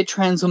easier to be a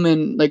trans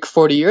woman like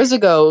 40 years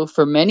ago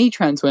for many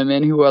trans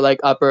women who are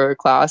like upper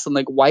class and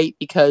like white,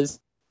 because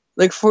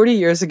like 40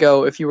 years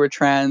ago, if you were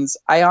trans,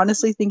 I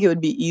honestly think it would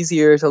be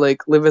easier to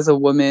like live as a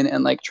woman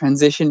and like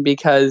transition,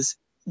 because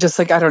just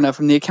like, I don't know,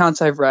 from the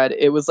accounts I've read,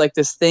 it was like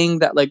this thing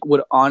that like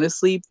would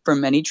honestly, for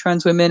many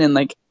trans women, and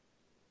like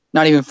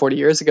not even 40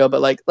 years ago, but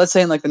like let's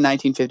say in like the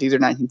 1950s or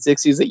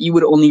 1960s, that you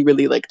would only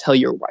really like tell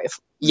your wife.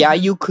 Yeah,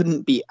 you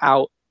couldn't be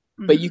out,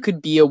 but you could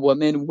be a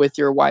woman with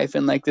your wife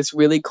in like this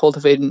really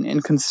cultivated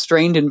and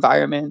constrained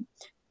environment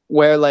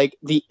where like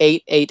the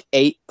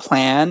 888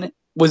 plan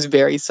was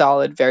very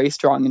solid, very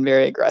strong, and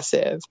very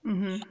aggressive.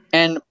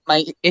 And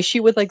my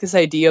issue with like this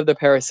idea of the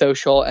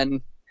parasocial,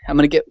 and I'm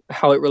going to get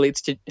how it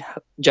relates to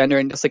gender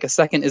in just like a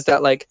second, is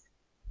that like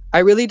I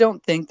really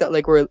don't think that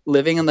like we're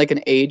living in like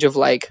an age of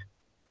like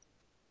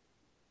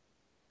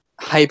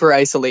hyper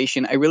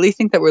isolation. I really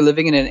think that we're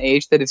living in an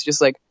age that is just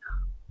like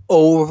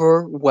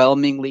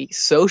overwhelmingly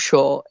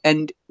social,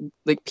 and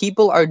like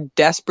people are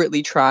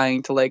desperately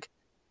trying to like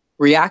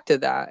react to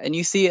that. And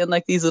you see it in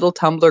like these little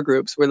Tumblr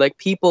groups where like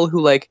people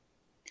who like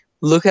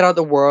look at how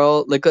the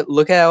world, like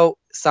look at how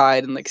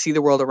outside and like see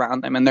the world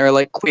around them and they're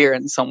like queer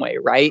in some way,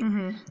 right?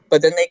 Mm-hmm.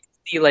 But then they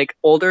see like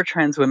older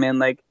trans women,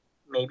 like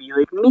maybe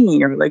like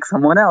me or like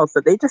someone else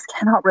that they just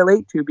cannot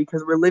relate to,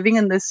 because we're living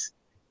in this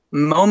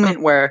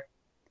moment where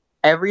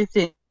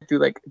everything through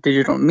like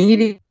digital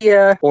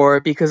media,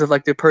 or because of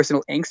like the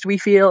personal angst we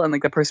feel and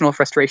like the personal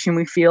frustration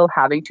we feel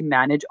having to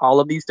manage all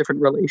of these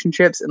different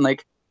relationships and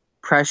like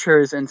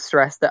pressures and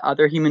stress that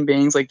other human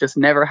beings like just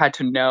never had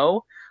to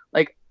know,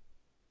 like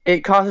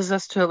it causes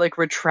us to like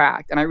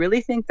retract. And I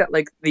really think that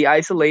like the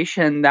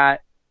isolation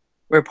that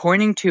we're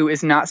pointing to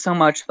is not so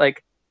much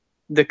like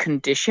the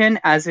condition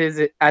as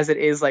it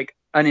is like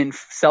an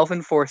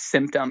self-enforced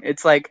symptom.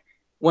 It's like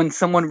when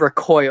someone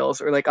recoils,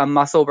 or like a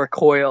muscle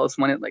recoils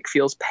when it like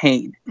feels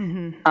pain.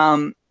 Mm-hmm.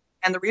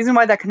 And the reason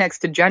why that connects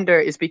to gender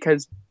is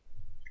because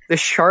the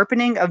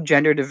sharpening of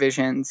gender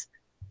divisions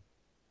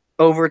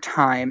over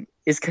time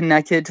is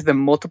connected to the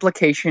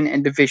multiplication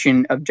and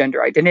division of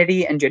gender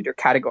identity and gender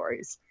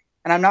categories.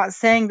 And I'm not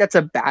saying that's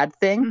a bad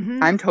thing.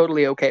 Mm-hmm. I'm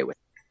totally okay with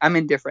it. I'm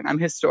indifferent. I'm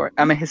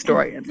a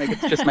historian. Like,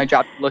 it's just my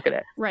job to look at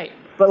it. Right.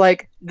 But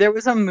like there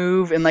was a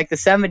move in like the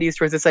 70s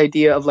towards this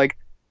idea of like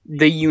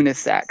the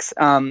unisex.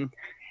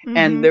 Mm-hmm.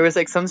 And there was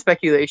like some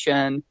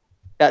speculation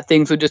that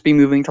things would just be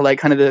moving to like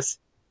kind of this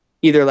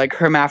either like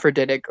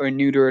hermaphroditic or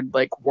neutered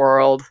like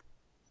world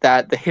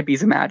that the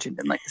hippies imagined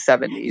in like the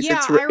 70s. Yeah,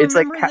 I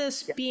remember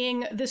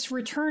like, this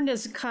returned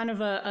as kind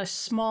of a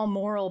small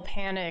moral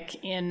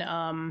panic in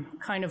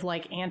kind of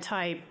like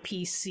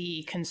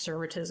anti-PC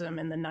conservatism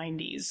in the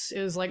 90s.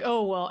 It was like,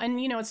 oh, well,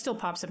 and you know, it still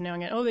pops up now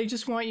and again. Oh,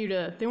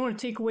 they want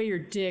to take away your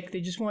dick.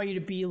 They just want you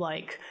to be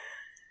like,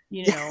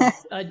 you know,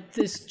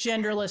 this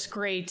genderless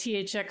gray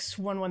THX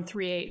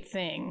 1138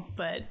 thing.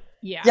 But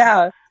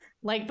yeah.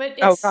 Like, but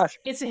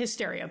it's a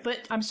hysteria. But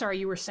I'm sorry,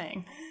 you were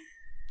saying.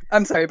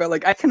 I'm sorry, but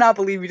like I cannot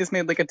believe you just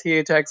made like a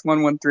THX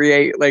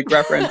 1138 like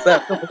reference.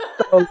 That was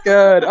so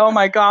good. Oh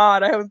my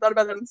god, I haven't thought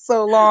about that in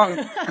so long.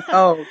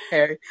 Oh,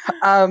 okay.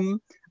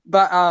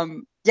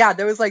 Yeah,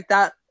 there was like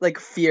that like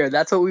fear.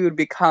 That's what we would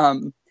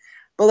become.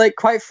 But like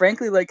quite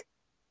frankly, like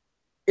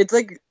it's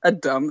like a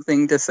dumb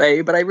thing to say,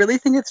 but I really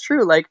think it's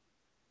true. Like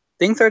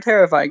things are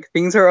terrifying,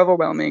 things are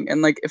overwhelming,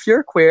 and like if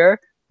you're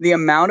queer, the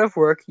amount of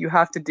work you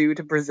have to do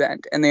to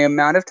present and the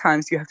amount of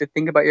times you have to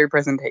think about your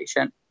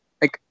presentation,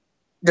 like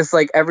just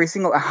like every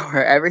single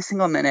hour, every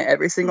single minute,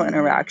 every single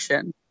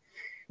interaction.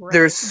 Right.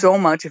 There's so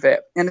much of it.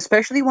 And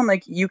especially when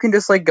like you can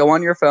just like go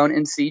on your phone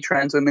and see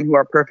trans women who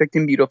are perfect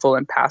and beautiful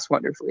and pass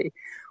wonderfully.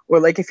 Or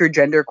like if you're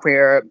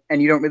genderqueer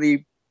and you don't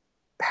really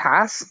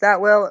pass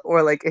that well,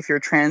 or like if you're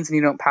trans and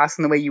you don't pass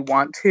in the way you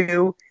want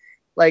to,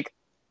 like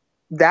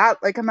that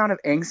like amount of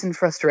angst and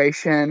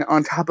frustration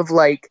on top of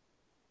like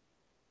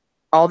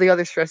all the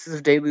other stresses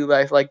of daily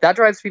life, like that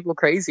drives people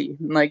crazy.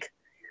 And like,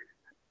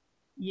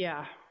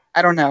 yeah.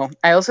 I don't know.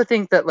 I also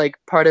think that like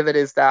part of it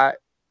is that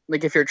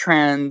like if you're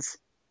trans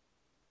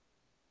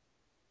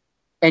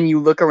and you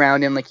look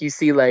around and like you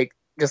see like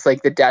just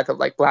like the death of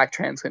like Black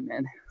trans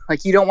women,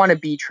 like you don't want to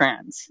be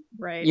trans.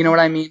 Right. You know what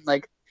I mean?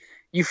 Like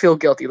you feel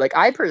guilty. Like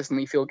I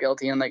personally feel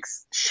guilty and like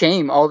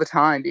shame all the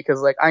time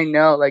because like I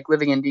know like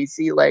living in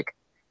DC, like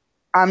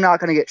I'm not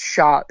going to get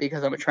shot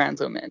because I'm a trans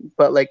woman,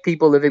 but like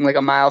people living like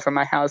a mile from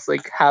my house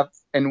like have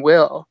and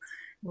will.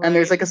 Right. And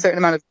there's like a certain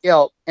amount of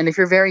guilt. And if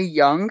you're very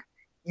young,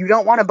 you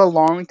don't want to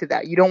belong to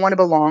that. You don't want to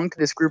belong to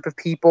this group of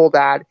people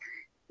that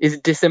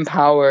is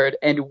disempowered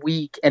and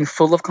weak and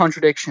full of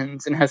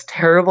contradictions and has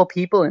terrible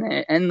people in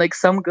it and like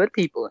some good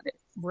people in it.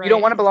 Right. You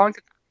don't want to belong to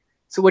that.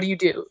 So what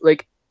do?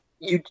 Like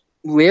you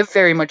live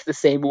very much the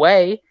same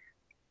way,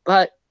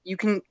 but you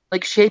can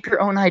like shape your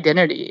own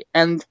identity.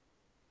 And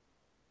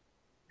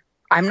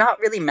I'm not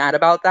really mad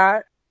about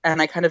that.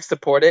 And I kind of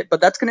support it, but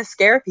that's going to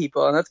scare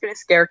people and that's going to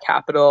scare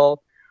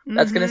capital.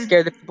 That's going to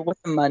scare the people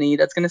with the money.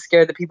 That's going to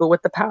scare the people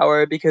with the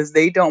power because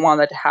they don't want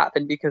that to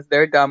happen because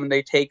they're dumb and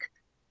they take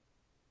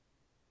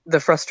the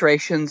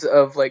frustrations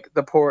of like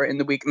the poor and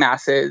the weak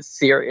masses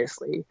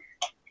seriously.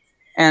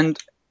 And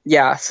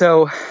yeah,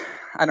 so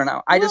I don't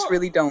know. I just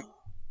really don't.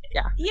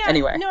 Yeah.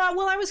 Anyway. No,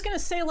 well, I was going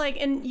to say like,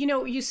 and you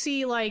know, you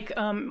see like,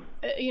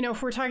 you know,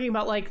 if we're talking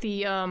about like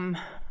the,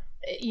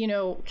 you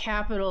know,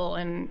 capital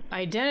and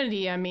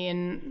identity, I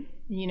mean,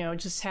 you know,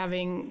 just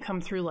having come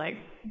through like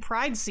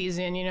Pride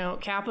season, you know,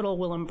 capital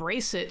will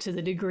embrace it to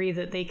the degree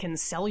that they can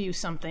sell you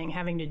something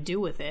having to do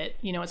with it.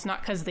 You know, it's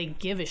not because they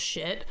give a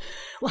shit.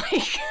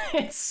 Like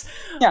it's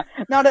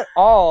not at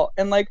all.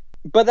 And like,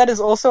 but that is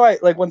also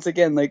like once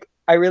again, like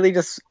I really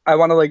just I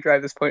want to like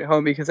drive this point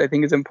home because I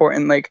think it's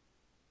important. Like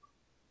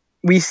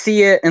we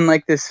see it in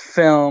like this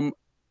film.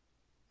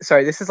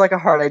 Sorry, this is like a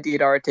hard idea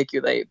to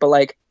articulate, but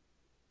like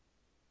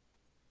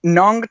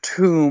Nong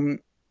Toom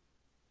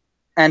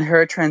and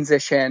her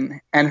transition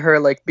and her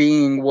like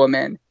being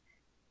woman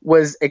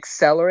was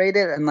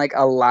accelerated and like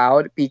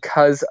allowed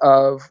because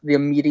of the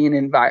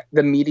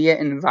media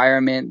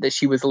environment that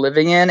she was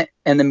living in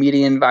and the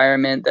media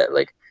environment that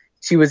like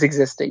she was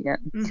existing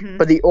in.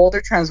 But the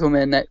older trans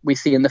woman that we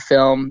see in the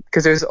film,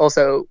 because there's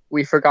also,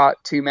 we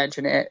forgot to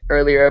mention it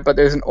earlier, but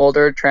there's an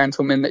older trans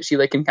woman that she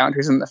like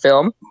encounters in the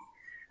film.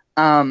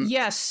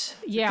 Yes.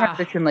 The Yeah.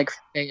 transition like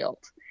failed.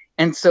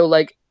 And so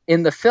like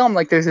in the film,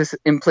 like there's this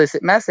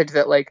implicit message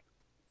that like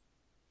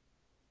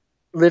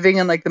living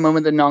in like the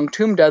moment that Nong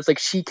Tum does, like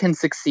she can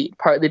succeed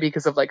partly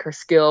because of like her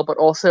skill, but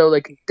also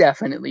like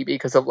definitely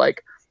because of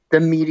like the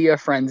media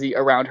frenzy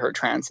around her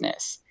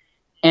transness.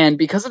 And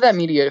because of that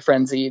media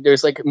frenzy,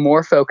 there's like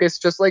more focus,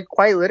 just like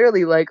quite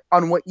literally, like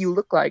on what you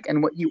look like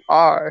and what you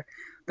are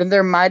than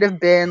there might have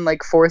been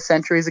like 4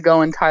 centuries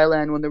ago in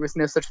Thailand when there was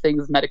no such thing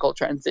as medical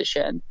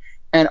transition.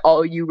 And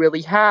all you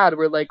really had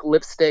were like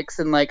lipsticks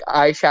and like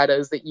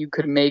eyeshadows that you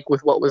could make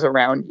with what was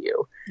around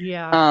you.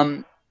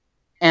 Yeah.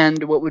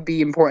 And what would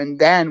be important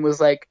then was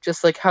like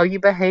just like how you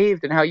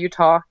behaved and how you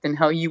talked and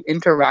how you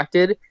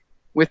interacted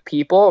with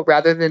people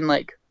rather than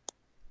like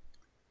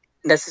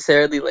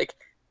necessarily like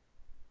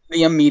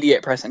the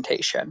immediate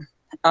presentation.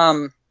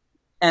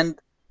 And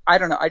I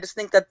don't know, I just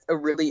think that's a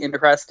really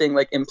interesting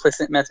like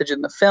implicit message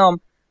in the film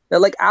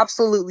that like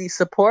absolutely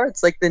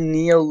supports like the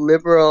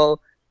neoliberal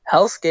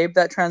hellscape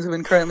that trans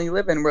women currently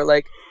live in, where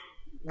like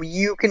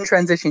you can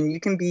transition, you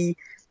can be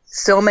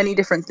so many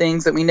different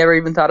things that we never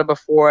even thought of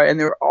before, and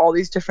there are all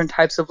these different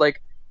types of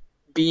like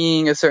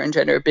being a certain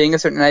gender, being a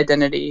certain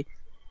identity.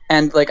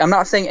 And like I'm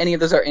not saying any of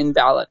those are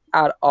invalid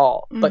at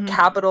all, but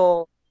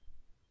capital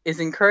is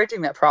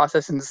encouraging that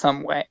process in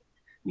some way.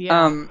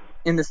 Yeah.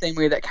 In the same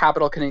way that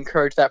capital can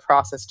encourage that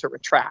process to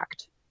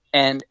retract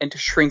and to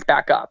shrink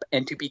back up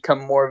and to become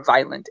more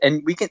violent.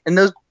 And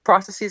those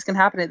processes can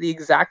happen at the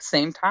exact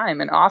same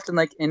time and often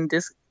like in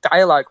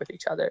dialogue with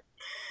each other.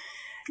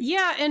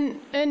 Yeah,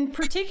 and in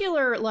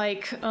particular,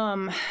 like,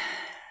 living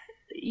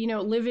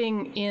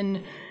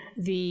in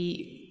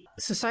the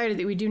society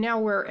that we do now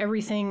where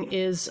everything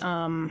is,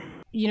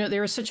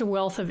 there is such a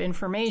wealth of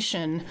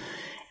information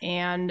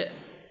and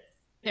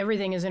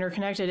everything is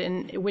interconnected,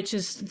 and which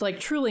is like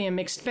truly a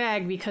mixed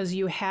bag because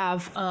you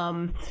have,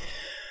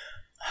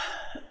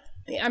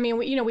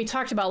 we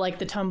talked about like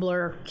the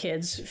Tumblr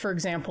kids, for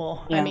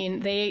example. Yeah. I mean,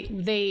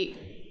 they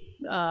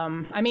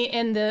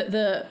and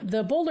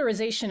the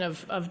boulderization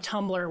of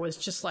Tumblr was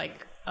just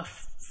like a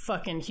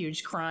fucking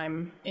huge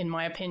crime, in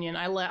my opinion.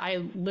 I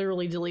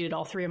literally deleted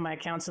all 3 of my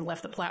accounts and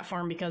left the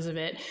platform because of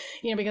it.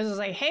 Because I was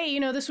like, hey,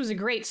 this was a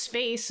great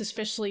space,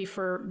 especially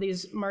for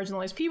these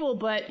marginalized people,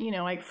 but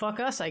like fuck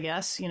us, I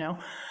guess. Yeah.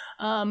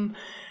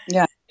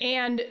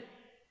 And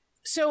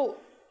so.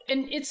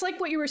 And it's like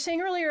what you were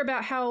saying earlier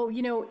about how,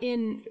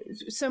 in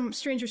some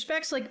strange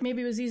respects, like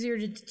maybe it was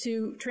easier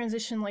to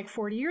transition like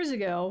 40 years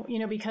ago,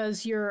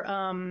 because you're,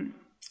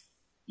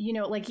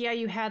 like, yeah,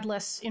 you had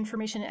less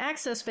information and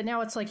access, but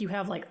now it's like you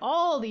have like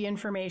all the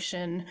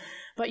information,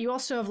 but you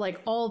also have like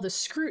all the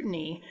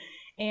scrutiny.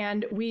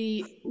 And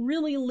we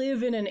really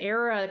live in an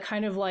era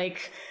kind of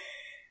like,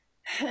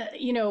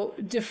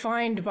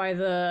 defined by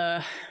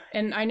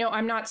and I know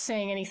I'm not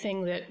saying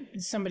anything that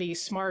somebody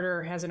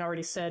smarter hasn't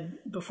already said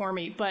before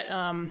me, but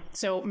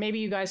so maybe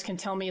you guys can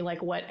tell me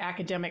like what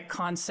academic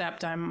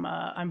concept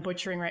I'm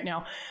butchering right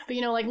now. But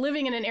like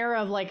living in an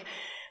era of like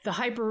the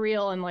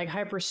hyperreal and like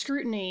hyper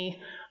scrutiny,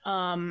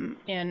 and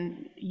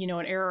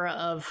an era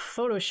of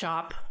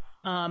Photoshop,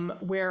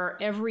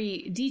 where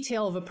every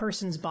detail of a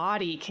person's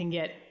body can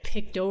get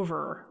picked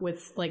over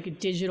with like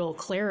digital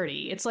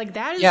clarity. It's like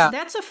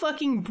that's a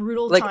fucking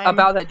brutal like, time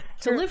about that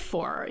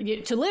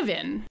to live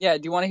in. Yeah,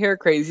 do you want to hear a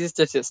crazy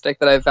statistic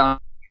that I found?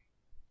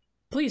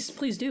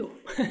 Please do.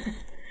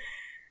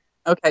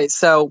 Okay,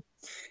 so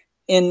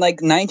in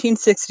like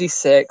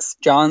 1966,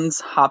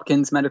 Johns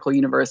Hopkins Medical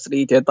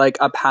University did like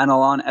a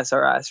panel on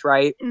SRS,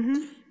 right?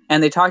 Mm-hmm.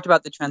 And they talked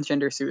about the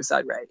transgender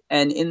suicide rate.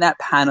 And in that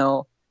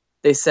panel,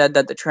 they said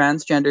that the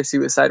transgender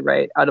suicide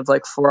rate out of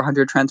like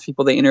 400 trans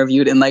people they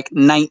interviewed in like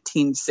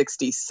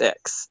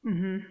 1966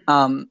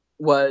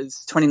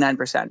 was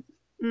 29%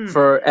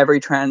 for every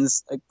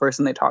trans like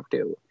person they talked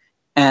to.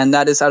 And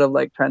that is out of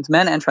like trans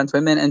men and trans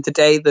women. And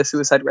today the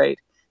suicide rate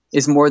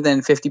is more than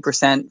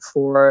 50%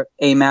 for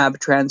AMAB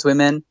trans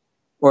women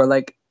or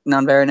like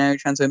non-binary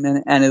trans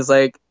women, and is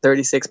like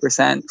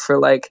 36% for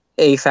like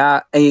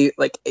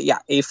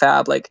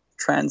AFAB like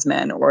trans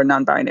men or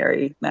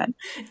non-binary men.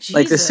 Jesus.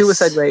 Like the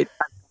suicide rate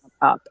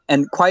up.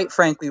 And quite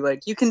frankly,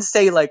 like you can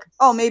say like,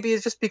 oh, maybe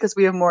it's just because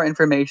we have more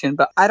information,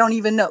 but I don't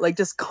even know. Like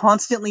just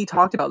constantly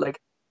talked about, like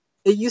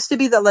it used to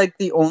be that like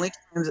the only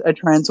times a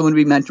trans woman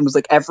we mentioned was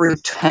like every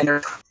 10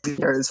 or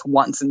 20 years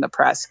once in the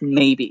press,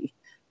 maybe.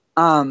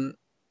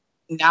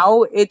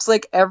 Now it's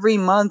like every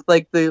month,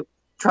 like the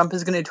Trump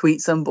is going to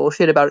tweet some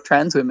bullshit about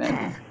trans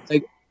women.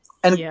 Like,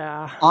 and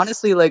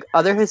honestly, like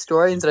other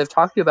historians that I've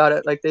talked to about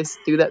it, like they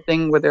do that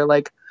thing where they're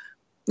like,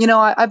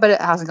 I bet it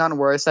hasn't gotten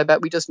worse. I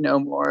bet we just know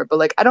more. But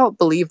like, I don't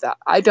believe that.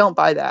 I don't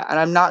buy that. And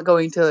I'm not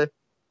going to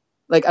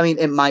like, I mean,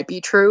 it might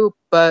be true,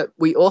 but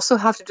we also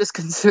have to just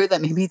consider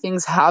that maybe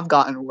things have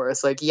gotten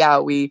worse. Like, yeah,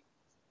 we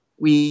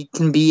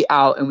can be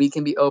out and we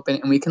can be open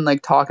and we can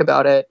like talk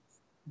about it.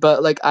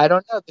 But like, I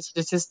don't know, the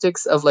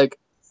statistics of like,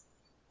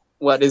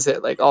 what is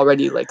it, like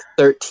already like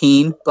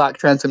 13 Black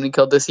trans women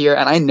killed this year,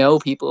 and I know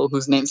people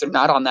whose names are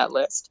not on that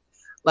list.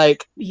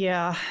 Like,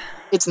 yeah,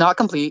 it's not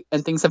complete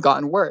and things have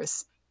gotten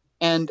worse.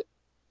 And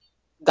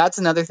that's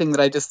another thing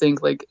that I just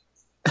think like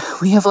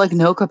we have like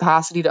no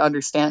capacity to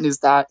understand, is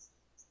that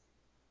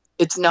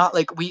it's not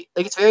like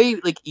it's very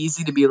like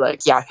easy to be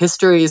like, yeah,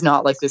 history is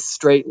not like this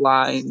straight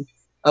line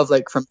of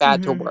like from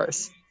bad to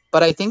worse.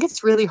 But I think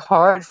it's really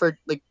hard for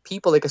like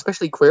people, like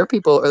especially queer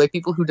people, or like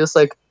people who just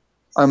like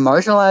are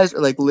marginalized, or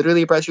like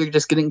literally oppressed, or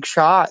just getting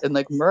shot and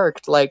like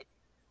murked. Like,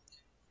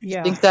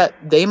 I think that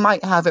they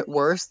might have it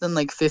worse than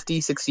like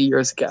 50, 60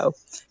 years ago.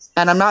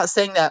 And I'm not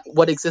saying that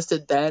what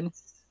existed then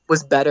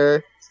was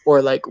better,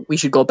 or like we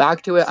should go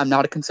back to it. I'm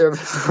not a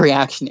conservative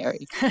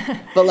reactionary.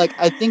 But like,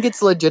 I think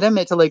it's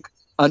legitimate to like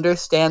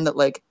understand that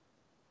like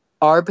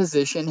our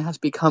position has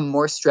become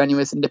more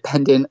strenuous and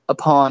dependent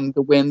upon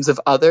the whims of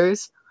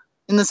others,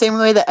 in the same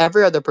way that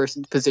every other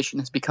person's position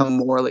has become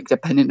more like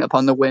dependent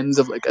upon the whims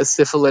of like a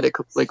syphilitic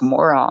like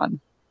moron.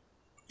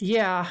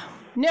 Yeah.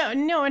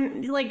 No,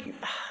 and like,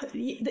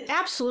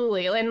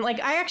 absolutely. And like,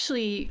 I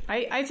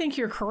think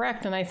you're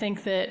correct. And I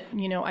think that,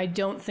 I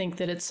don't think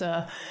that it's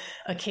a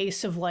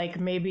case of like,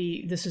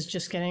 maybe this is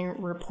just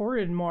getting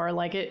reported more.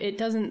 Like it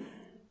doesn't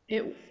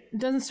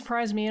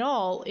surprise me at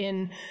all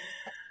in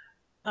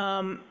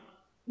a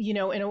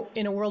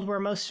world where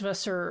most of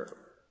us are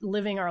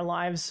living our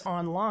lives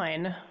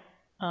online,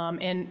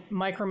 and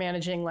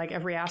micromanaging like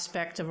every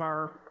aspect of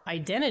our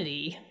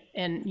identity.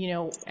 And,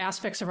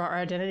 aspects of our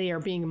identity are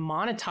being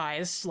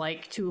monetized,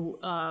 like to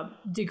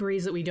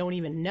degrees that we don't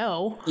even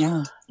know.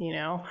 Yeah.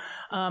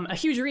 A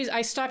huge reason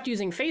I stopped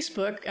using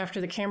Facebook after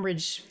the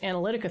Cambridge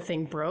Analytica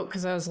thing broke,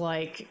 because I was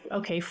like,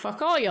 okay,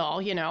 fuck all y'all,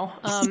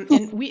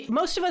 and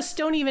most of us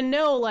don't even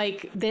know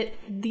like that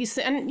these,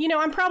 and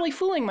I'm probably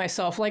fooling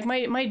myself. Like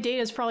my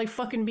data is probably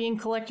fucking being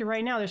collected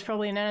right now. There's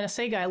probably an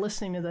NSA guy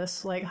listening to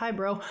this. Like, hi,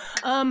 bro.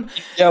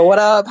 Yo, what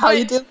up? How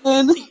you doing?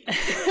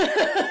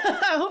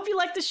 I hope you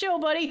like the show,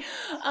 buddy.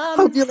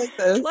 Hope you like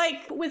this.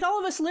 Like, with all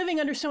of us living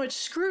under so much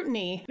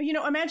scrutiny,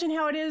 imagine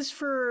how it is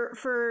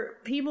for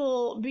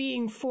people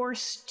being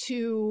forced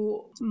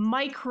to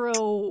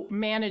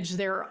micromanage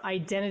their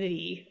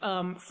identity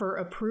for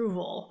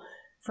approval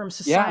from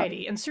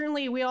society. And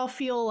certainly we all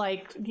feel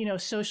like,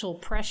 social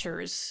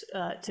pressures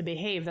to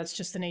behave. That's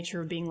just the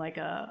nature of being like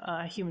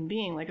a human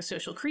being, like a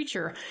social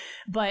creature.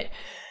 But,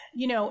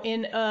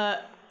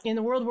 in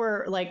the world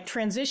where like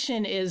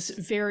transition is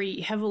very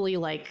heavily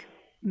like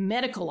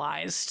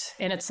medicalized,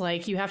 and it's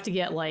like you have to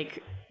get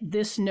like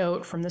this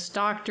note from this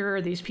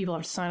doctor, these people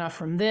have to sign off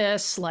from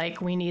this,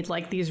 like we need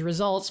like these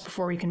results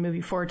before we can move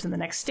you forward to the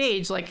next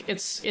stage. Like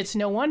it's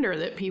no wonder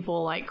that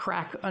people like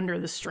crack under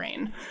the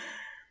strain.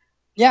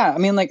 Yeah, I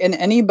mean, like, and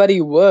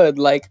anybody would,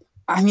 like,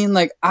 I mean,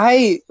 like,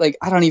 I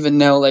don't even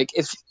know, like,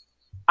 if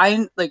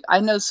I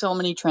know so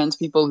many trans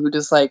people who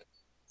just like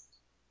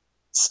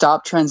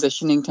stop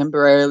transitioning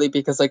temporarily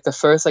because like the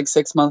first like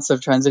 6 months of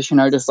transition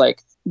are just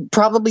like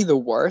probably the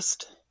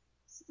worst.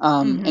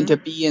 And to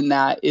be in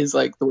that is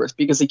like the worst,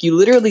 because like you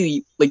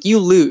literally like you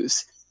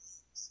lose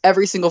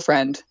every single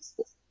friend,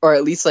 or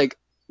at least like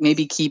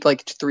maybe keep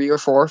like 3 or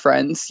 4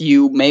 friends.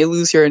 You may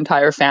lose your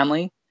entire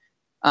family.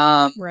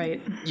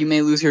 Right. You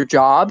may lose your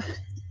job.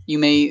 You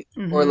may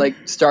or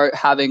like start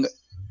having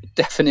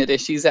definite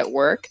issues at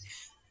work.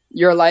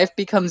 Your life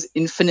becomes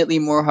infinitely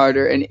more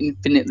harder and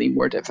infinitely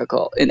more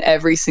difficult in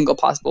every single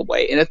possible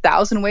way, in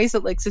 1,000 ways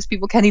that like cis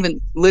people can't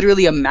even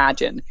literally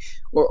imagine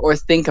or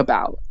think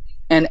about.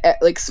 And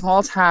like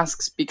small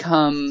tasks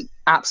become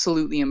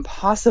absolutely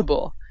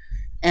impossible.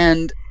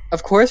 And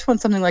of course, when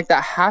something like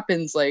that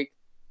happens, like,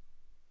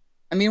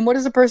 I mean, what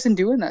does a person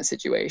do in that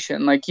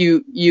situation? Like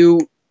you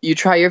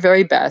try your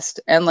very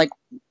best. And like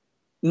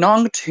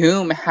Nong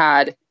Toom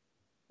had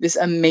this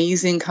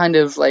amazing kind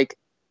of like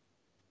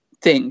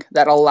thing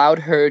that allowed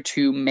her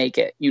to make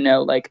it,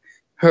 like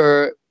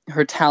her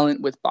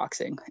talent with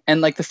boxing.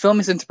 And like the film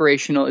is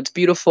inspirational, it's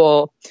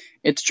beautiful,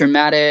 it's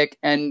dramatic,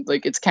 and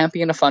like it's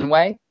campy in a fun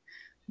way.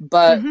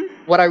 But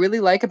what I really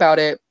like about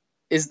it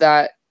is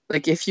that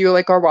like if you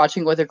like are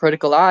watching with a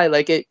critical eye,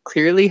 like it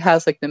clearly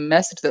has like the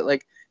message that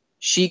like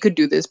she could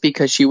do this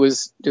because she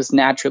was just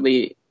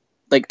naturally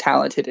like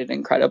talented and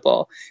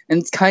incredible.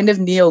 And it's kind of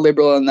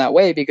neoliberal in that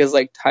way, because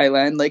like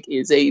Thailand like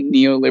is a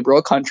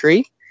neoliberal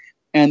country,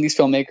 and these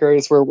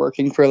filmmakers were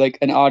working for like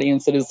an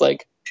audience that is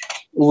like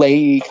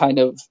lay kind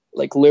of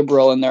like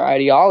liberal in their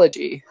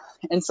ideology.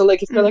 And so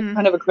like if you're like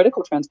kind of a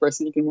critical trans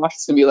person, you can watch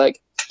this and be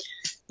like,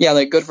 yeah,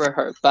 like good for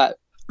her. But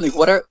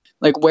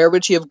like where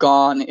would she have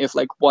gone if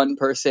like one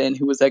person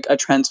who was like a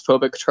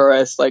transphobic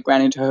tourist like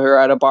ran into her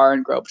at a bar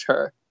and groped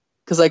her?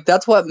 Because like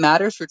that's what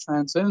matters for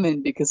trans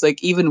women, because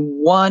like even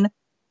one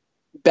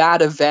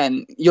bad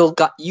event,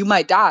 you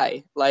might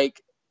die.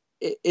 Like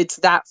it's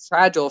that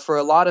fragile for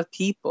a lot of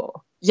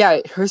people.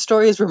 Yeah, her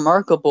story is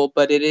remarkable,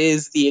 but it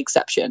is the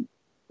exception.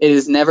 It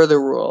is never the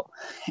rule.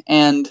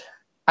 And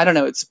I don't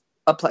know, it's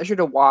a pleasure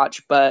to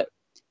watch, but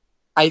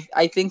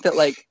I think that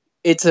like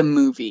it's a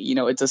movie,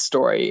 it's a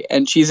story,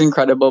 and she's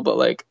incredible, but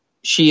like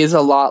she is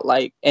a lot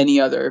like any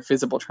other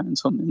visible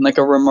trans woman, like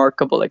a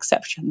remarkable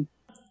exception.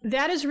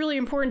 That is really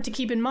important to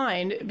keep in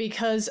mind,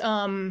 because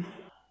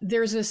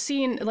there's a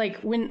scene, like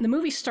when the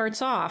movie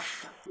starts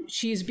off,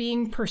 she's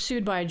being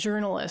pursued by a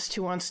journalist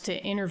who wants to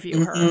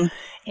interview her.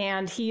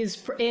 And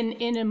he's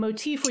in a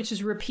motif which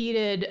is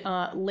repeated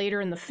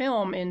later in the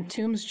film in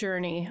Tomb's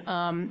journey.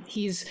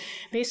 He's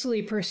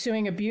basically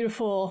pursuing a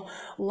beautiful,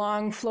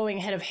 long, flowing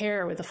head of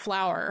hair with a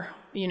flower,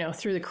 you know,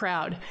 through the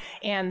crowd.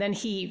 And then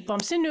he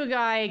bumps into a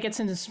guy, gets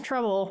into some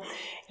trouble,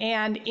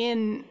 and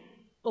in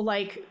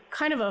like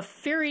kind of a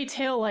fairy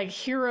tale like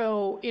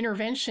hero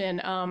intervention,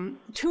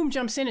 Tomb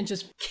jumps in and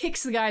just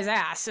kicks the guy's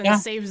ass and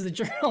saves the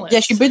journalist.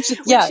 Yeah, she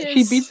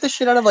beats the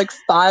shit out of like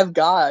 5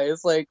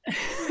 guys, like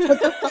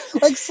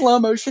like slow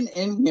motion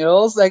in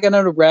heels, like in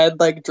a red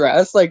like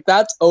dress. Like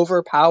that's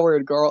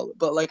overpowered, girl.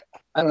 But like,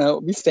 I don't know,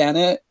 we stan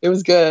it. It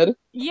was good.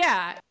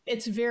 Yeah,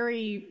 it's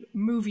very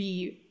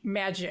movie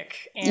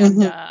magic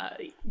and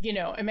you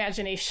know,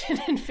 imagination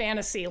and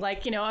fantasy.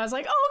 Like, you know, I was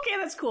like, oh, okay,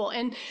 that's cool.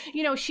 And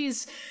you know,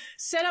 she's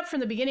set up from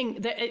the beginning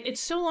that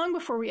it's so long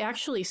before we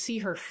actually see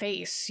her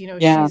face. You know,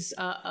 she's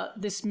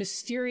this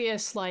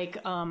mysterious, like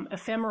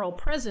ephemeral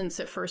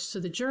presence at first to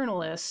the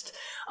journalist,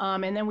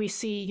 and then we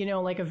see, you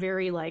know, like a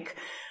very like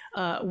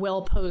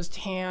well-posed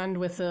hand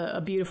with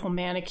a beautiful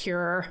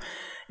manicure,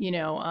 you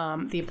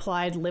know, the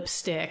applied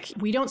lipstick.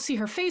 We don't see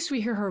her face,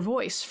 we hear her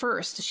voice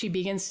first. She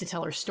begins to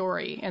tell her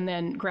story, and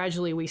then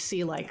gradually we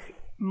see like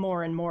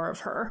more and more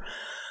of her.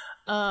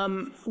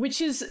 Which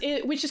is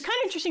kind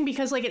of interesting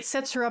because like it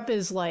sets her up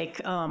as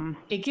like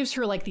it gives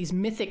her like these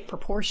mythic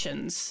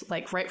proportions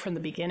like right from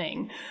the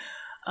beginning.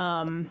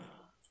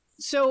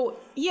 So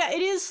yeah,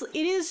 it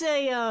is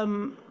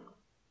a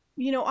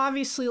you know,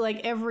 obviously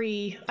like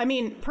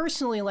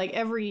personally, like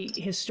every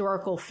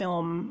historical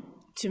film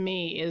to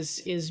me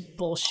is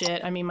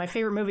bullshit. I mean, my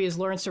favorite movie is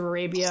Lawrence of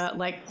Arabia.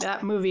 Like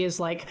that movie is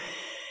like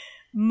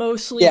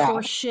mostly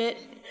horse shit,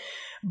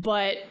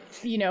 but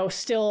you know,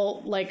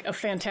 still like a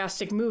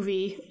fantastic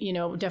movie, you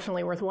know,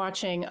 definitely worth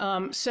watching.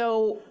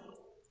 So,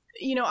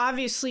 you know,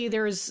 obviously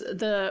there's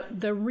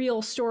the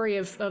real story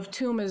of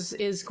Tomb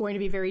is going to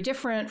be very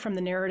different from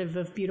the narrative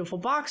of Beautiful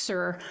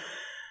Boxer,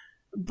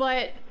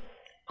 but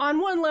on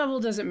one level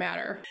doesn't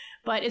matter.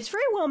 But it's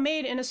very well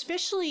made, and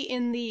especially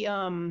in the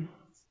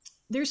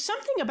there's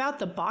something about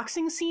the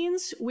boxing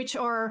scenes which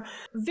are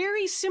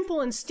very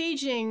simple in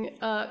staging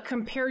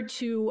compared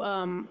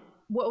to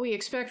what we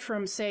expect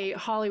from, say,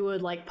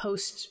 Hollywood, like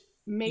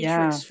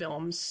post-Matrix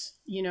films,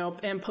 you know,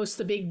 and post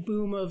the big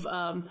boom of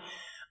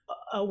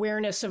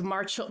awareness of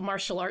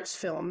martial arts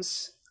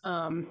films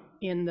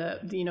in the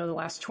you know, the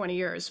last 20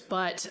 years.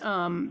 But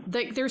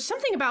there's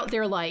something about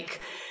their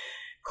like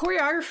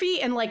choreography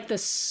and like the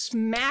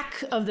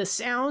smack of the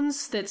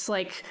sounds that's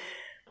like,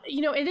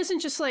 you know, it isn't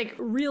just like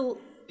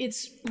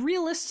it's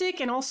realistic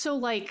and also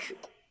like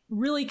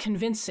really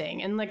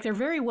convincing, and like they're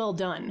very well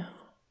done.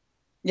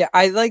 Yeah,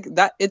 I like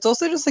that. It's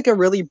also just like a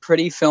really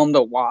pretty film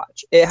to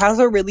watch. It has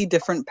a really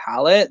different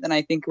palette than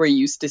I think we're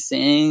used to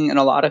seeing in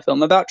a lot of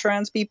film about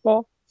trans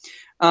people.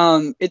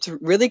 It's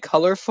really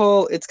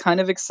colorful. It's kind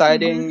of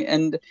exciting,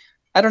 and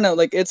I don't know,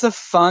 like it's a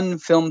fun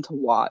film to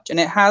watch, and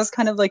it has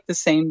kind of like the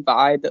same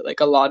vibe that like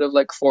a lot of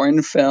like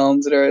foreign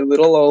films that are a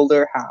little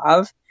older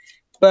have.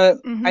 But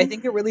I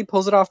think it really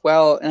pulls it off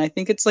well, and I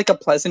think it's like a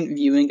pleasant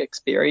viewing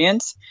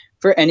experience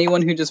for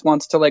anyone who just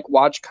wants to like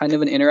watch kind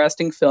of an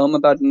interesting film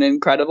about an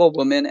incredible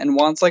woman and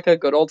wants like a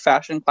good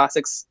old-fashioned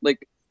classics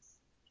like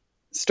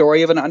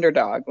story of an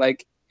underdog.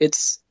 Like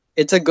it's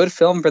a good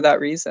film for that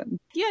reason.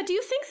 Yeah, do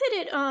you think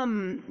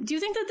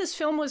that this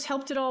film was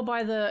helped at all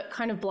by the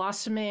kind of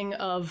blossoming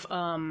of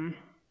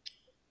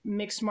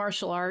mixed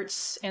martial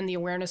arts and the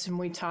awareness of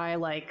Muay Thai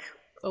like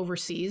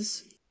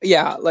overseas?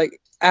 Yeah,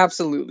 like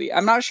absolutely.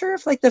 I'm not sure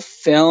if like the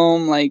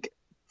film, like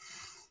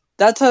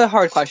that's a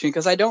hard question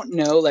because I don't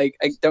know, like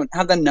I don't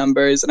have the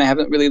numbers and I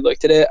haven't really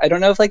looked at it. I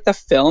don't know if like the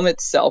film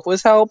itself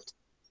was helped,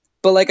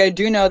 but like I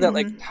do know that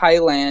like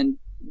Thailand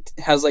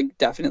has like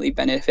definitely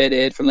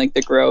benefited from like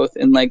the growth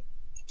in like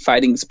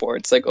fighting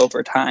sports like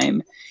over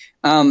time.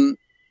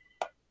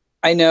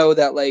 I know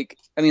that like,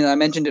 I mean, I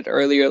mentioned it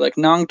earlier, like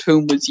Nong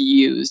Tum was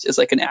used as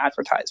like an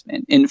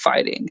advertisement in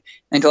fighting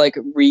and to like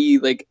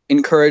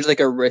encourage like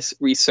a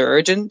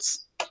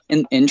resurgence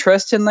in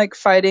interest in like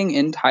fighting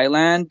in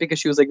Thailand, because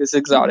she was like this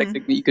exotic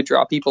thing that you could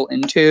draw people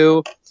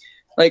into.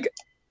 Like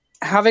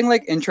having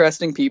like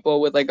interesting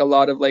people with like a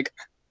lot of like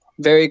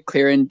very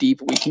clear and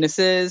deep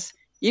weaknesses,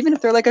 even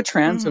if they're like a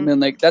trans woman,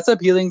 like that's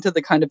appealing to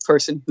the kind of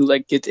person who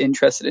like gets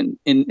interested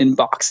in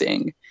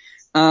boxing.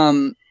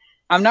 I'm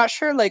not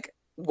sure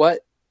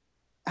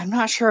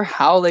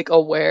how like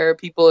aware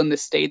people in the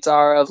States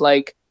are of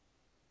like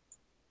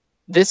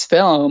this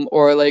film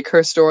or like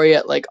her story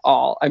at like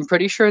all. I'm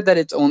pretty sure that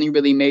it's only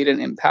really made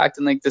an impact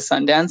in like the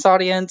Sundance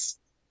audience,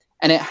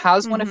 and it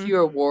has won a few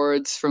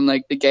awards from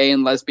like the Gay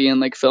and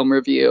Lesbian like film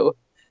review.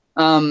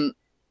 Like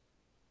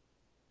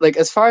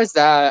as far as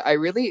that, I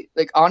really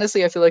like,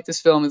 honestly, I feel like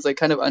this film is like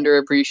kind of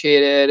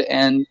underappreciated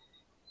and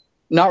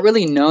not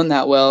really known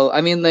that well.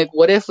 I mean, like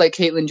what if like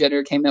Caitlyn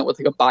Jenner came out with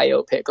like a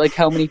biopic? Like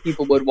how many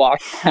people would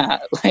watch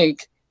that?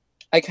 Like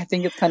I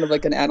think it's kind of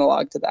like an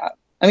analog to that.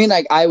 I mean,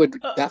 like, I would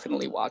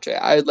definitely watch it.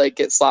 I would, like,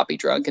 get sloppy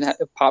drunk and have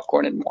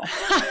popcorn and watch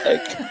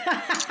it.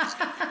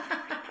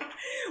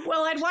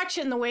 Well, I'd watch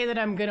it in the way that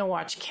I'm gonna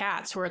watch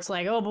Cats, where it's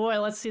like, oh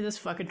boy, let's see this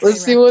fucking train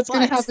Let's see wreck. what's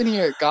gonna happen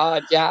here.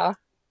 God, yeah.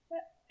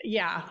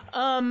 Yeah.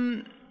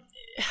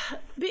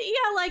 But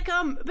yeah, like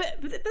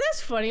but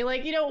that's funny.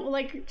 Like, you know,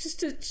 like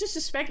just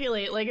to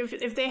speculate, like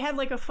if they had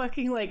like a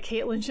fucking like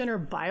Caitlyn Jenner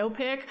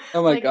biopic,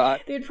 Oh my like,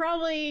 God. they'd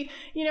probably,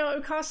 you know,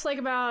 it cost like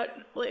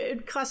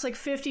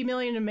 $50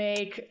 million to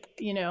make.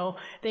 You know,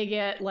 they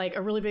get like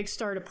a really big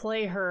star to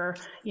play her.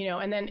 You know,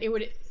 and then it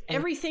would.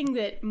 Everything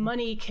that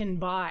money can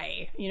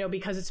buy, you know,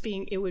 because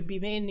it would be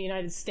made in the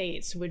United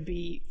States, would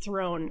be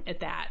thrown at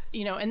that,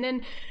 you know. And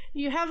then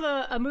you have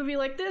a movie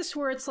like this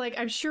where it's like,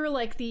 I'm sure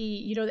like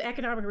the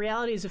economic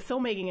realities of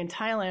filmmaking in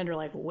Thailand are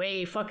like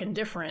way fucking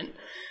different,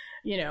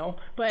 you know.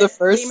 But The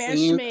first they managed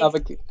scene to make. of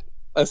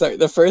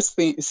the first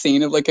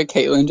scene of like a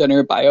Caitlyn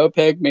Jenner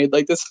biopic made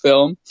like this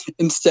film,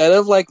 instead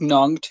of like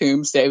Nong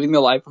Toom saving the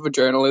life of a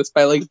journalist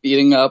by like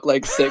beating up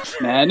like 6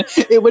 men,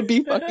 it would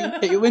be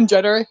fucking Caitlyn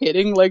Jenner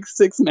hitting like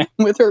 6 men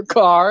with her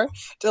car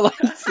to like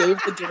save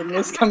the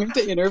journalist coming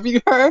to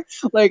interview her.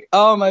 Like,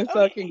 oh my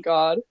fucking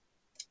God.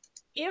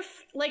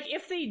 If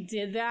they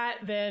did that,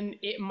 then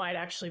it might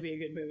actually be a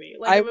good movie.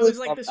 Like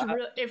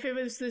if it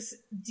was this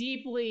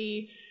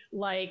deeply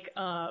like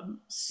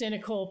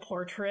cynical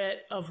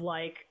portrait of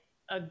like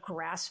a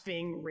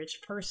grasping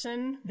rich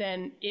person,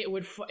 then it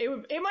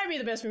might be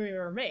the best movie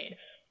ever made.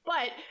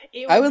 But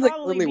it would I would like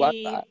probably really watch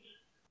be, that.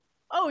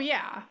 oh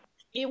yeah,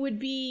 it would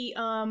be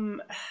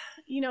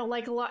you know,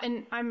 like a lot.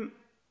 And I'm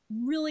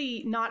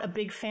really not a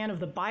big fan of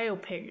the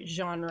biopic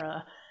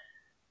genre,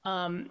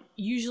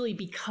 usually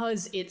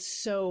because it's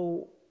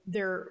so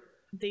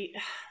they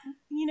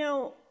you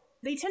know,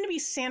 they tend to be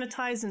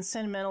sanitized and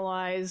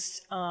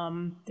sentimentalized.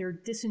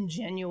 They're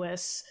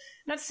disingenuous.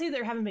 Not to say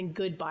there haven't been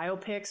good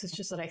biopics, it's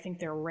just that I think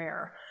they're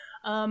rare.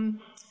 And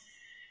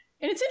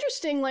it's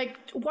interesting, like,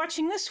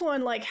 watching this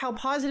one, like, how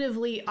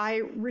positively I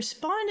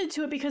responded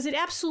to it, because it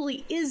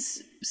absolutely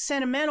is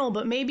sentimental,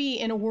 but maybe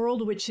in a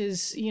world which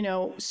is, you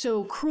know,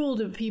 so cruel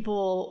to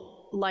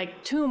people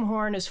like Toom, who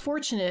aren't as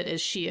fortunate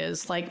as she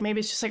is. Like,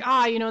 maybe it's just like,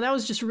 you know, that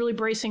was just really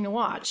bracing to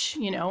watch,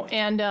 you know?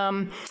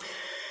 And,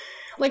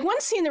 like,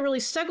 one scene that really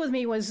stuck with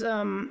me was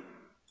the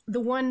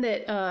one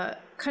that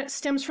kind of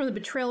stems from the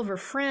betrayal of her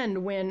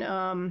friend when,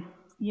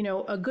 you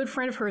know, a good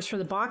friend of hers for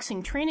the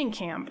boxing training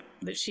camp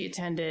that she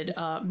attended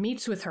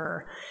meets with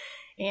her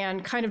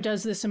and kind of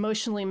does this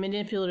emotionally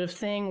manipulative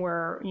thing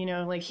where, you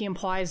know, like he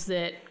implies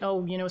that,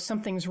 oh, you know,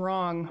 something's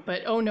wrong,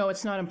 but oh no,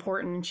 it's not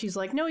important. And she's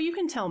like, no, you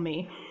can tell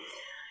me.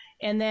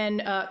 And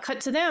then cut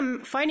to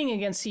them fighting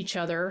against each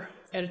other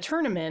at a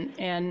tournament,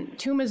 and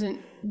Toom isn't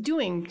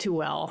doing too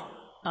well.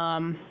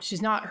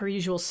 She's not her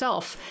usual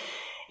self.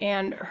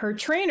 And her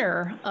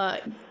trainer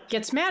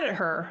gets mad at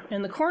her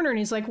in the corner, and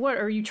he's like, what,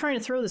 are you trying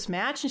to throw this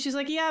match? And she's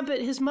like, yeah, but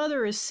his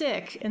mother is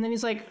sick. And then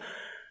he's like,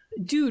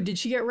 dude, did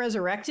she get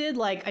resurrected?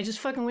 Like, I just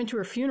fucking went to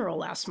her funeral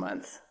last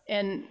month.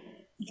 And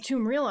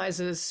Toom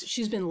realizes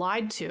she's been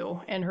lied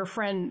to, and her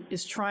friend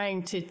is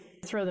trying to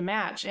throw the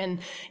match. And,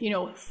 you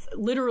know,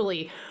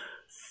 literally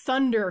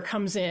thunder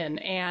comes in,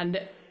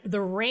 and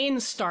the rain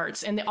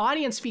starts, and the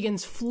audience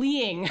begins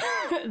fleeing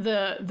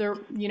the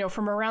you know,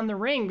 from around the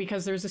ring,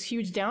 because there's this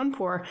huge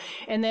downpour.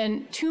 And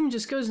then Toom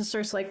just goes and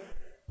starts like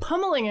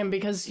pummeling him,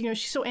 because, you know,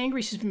 she's so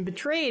angry she's been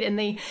betrayed, and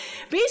they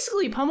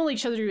basically pummel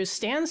each other to a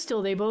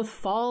standstill. They both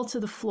fall to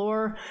the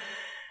floor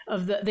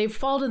they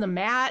fall to the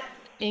mat,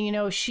 and, you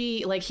know,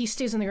 he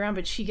stays on the ground,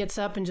 but she gets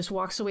up and just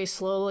walks away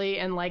slowly,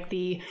 and like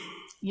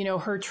you know,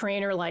 her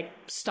trainer like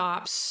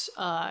stops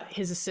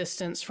his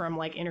assistants from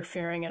like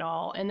interfering at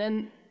all. And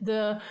then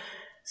the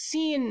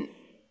scene,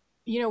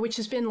 you know, which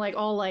has been like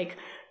all like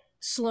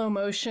slow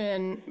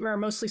motion, or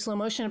mostly slow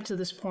motion up to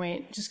this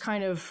point, just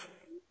kind of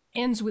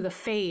ends with a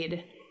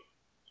fade.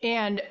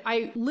 And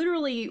I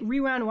literally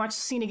rewound and watched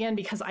the scene again,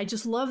 because I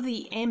just love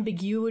the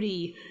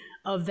ambiguity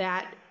of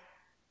that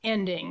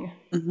ending,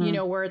 you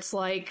know, where it's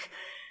like,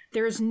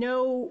 there's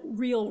no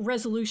real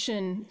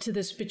resolution to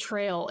this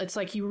betrayal. It's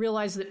like you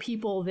realize that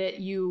people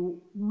that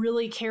you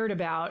really cared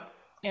about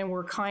and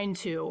were kind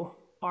to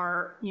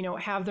are, you know,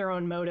 have their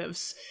own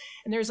motives.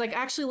 And there's like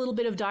actually a little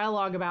bit of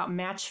dialogue about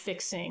match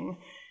fixing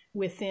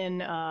within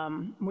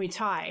Muay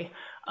Thai.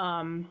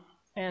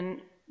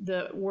 And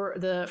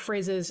the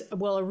phrase is,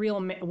 well,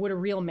 would a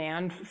real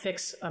man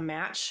fix a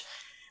match?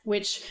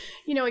 Which,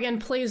 you know, again,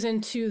 plays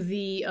into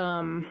the,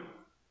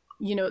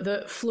 you know,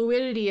 the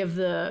fluidity of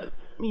the,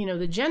 you know,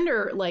 the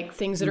gender like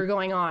things that are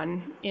going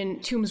on in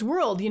Toom's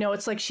world. You know,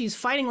 it's like she's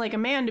fighting like a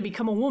man to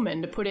become a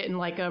woman, to put it in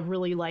like a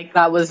really like,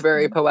 that was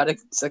very poetic,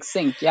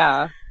 succinct.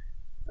 Yeah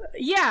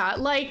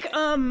like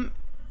and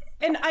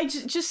I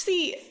just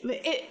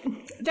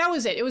that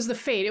was it was the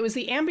fade, it was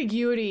the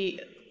ambiguity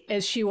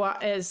as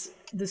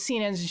the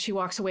scene ends and she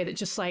walks away, that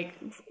just like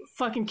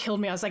fucking killed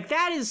me. I was like,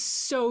 that is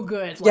so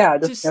good. Like, Yeah,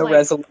 just no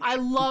resolution. I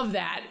love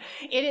that.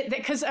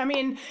 Because I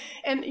mean,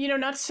 and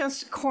not to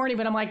sound corny,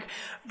 but I'm like,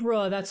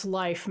 bro, that's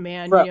life,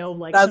 man. Bro,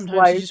 like sometimes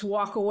life. you just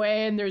walk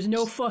away and there's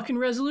no fucking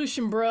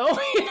resolution, bro.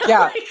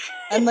 Yeah,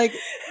 and like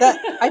that.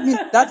 I mean,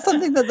 that's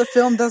something that the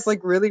film does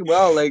like really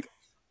well. Like,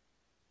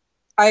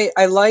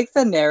 I like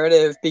the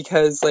narrative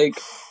because like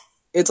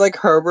it's like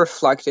her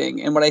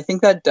reflecting, and what I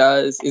think that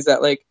does is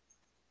that like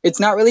it's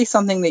not really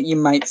something that you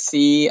might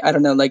see, I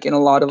don't know, like in a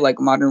lot of like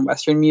modern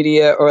Western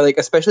media, or like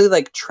especially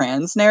like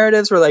trans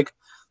narratives where like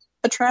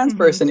a trans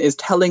person is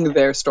telling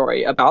their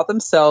story about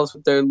themselves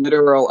with their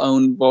literal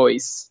own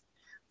voice.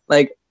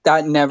 Like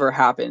that never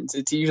happens.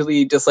 It's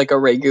usually just like a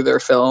regular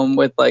film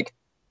with like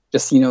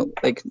just,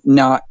 like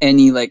not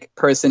any like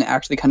person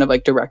actually kind of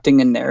like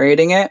directing and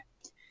narrating it.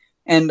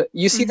 And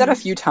you see that a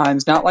few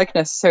times, not like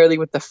necessarily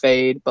with the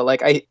Fade, but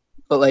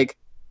like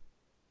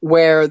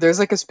where there's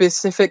like a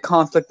specific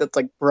conflict that's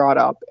like brought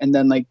up, and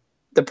then like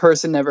the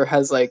person never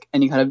has like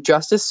any kind of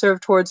justice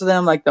served towards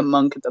them, like the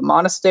monk at the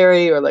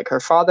monastery or like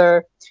her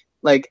father.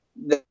 Like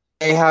they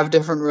have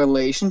different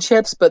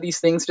relationships, but these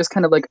things just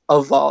kind of like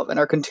evolve and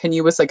are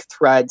continuous like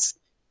threads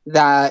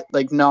that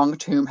like Nong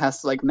Toom has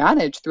to like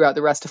manage throughout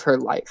the rest of her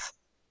life.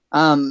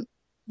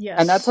 Yes.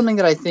 And that's something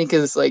that I think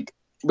is like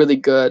really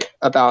good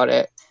about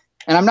it.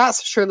 And I'm not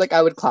sure like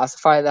I would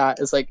classify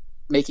that as like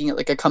making it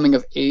like a coming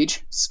of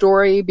age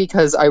story,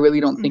 because I really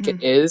don't think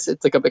it is.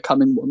 It's like a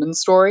becoming woman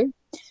story.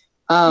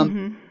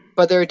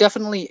 But there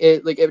definitely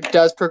it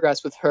does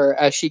progress with her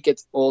as she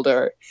gets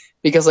older,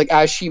 because like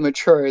as she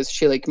matures,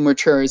 she like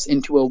matures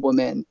into a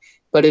woman.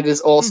 But it is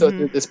also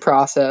through this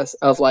process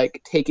of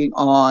like taking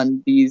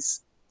on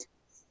these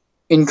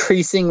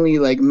increasingly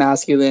like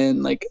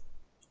masculine like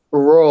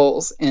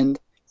roles. And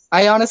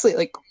I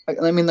honestly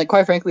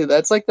quite frankly,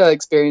 that's like the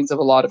experience of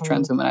a lot of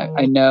trans women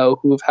I know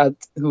who've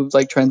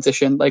like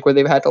transitioned, like where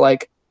they've had to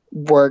like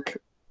work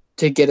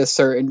to get a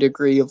certain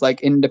degree of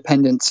like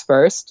independence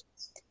first,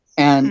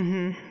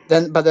 and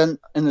then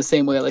in the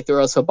same way like they're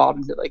also bought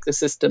into like the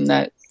system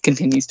that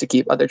continues to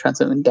keep other trans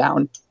women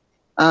down.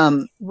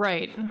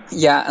 Right.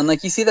 Yeah, and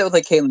like you see that with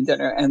like Caitlyn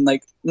Jenner and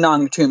like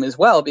Nong Toom as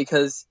well,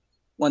 because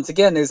once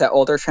again there's that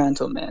older trans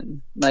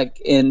woman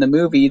like in the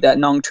movie that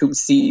Nong Toom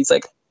sees,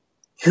 like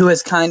who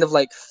has kind of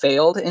like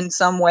failed in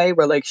some way,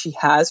 where like she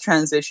has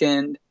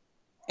transitioned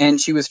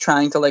and she was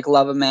trying to like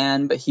love a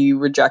man, but he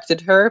rejected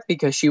her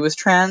because she was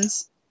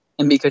trans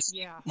and because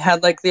she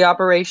had like the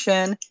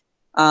operation.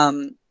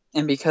 And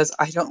because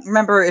I don't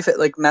remember if it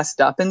like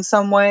messed up in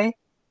some way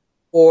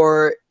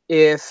or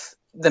if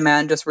the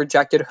man just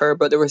rejected her,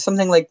 but there was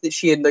something like that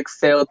she had like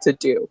failed to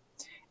do.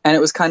 And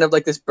it was kind of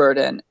like this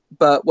burden.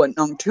 But what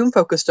Nong Toom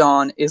focused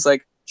on is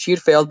like she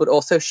had failed, but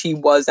also she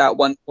was at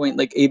one point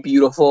like a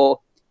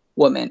beautiful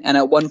woman, and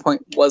at one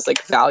point was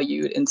like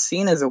valued and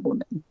seen as a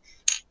woman.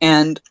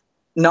 And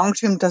Nong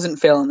Toom doesn't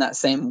fail in that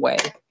same way.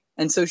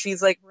 And so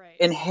she's like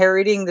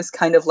inheriting this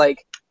kind of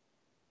like,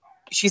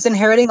 she's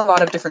inheriting a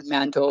lot of different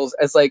mantles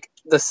as like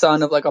the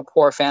son of like a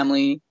poor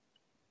family,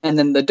 and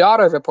then the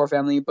daughter of a poor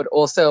family, but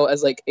also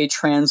as like a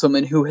trans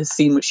woman who has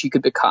seen what she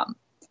could become.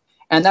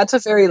 And that's a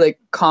very like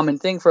common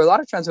thing for a lot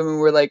of trans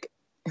women,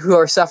 who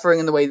are suffering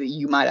in the way that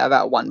you might have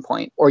at one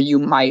point, or you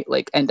might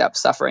like end up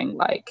suffering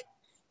like.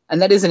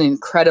 And that is an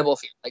incredible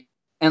feeling. Like,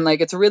 and like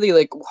it's a really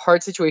like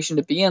hard situation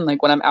to be in,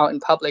 like when I'm out in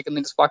public and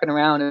then just walking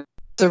around.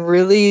 It's a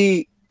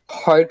really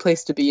hard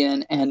place to be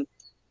in, and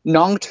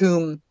Nong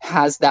Toom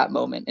has that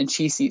moment and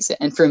she sees it.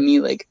 And for me,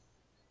 like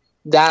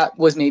that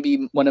was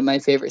maybe one of my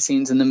favorite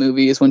scenes in the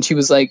movie, is when she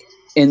was like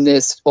in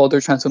this older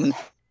trans woman,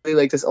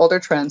 like this older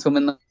trans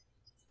woman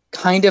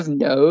kind of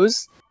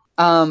knows,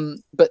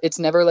 but it's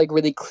never like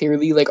really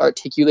clearly like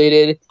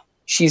articulated.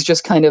 She's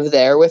just kind of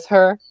there with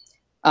her.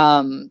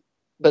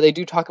 But they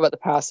do talk about the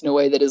past in a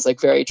way that is like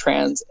very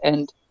trans.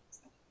 And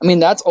I mean,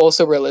 that's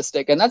also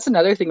realistic. And that's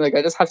another thing, like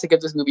I just have to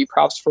give this movie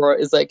props for,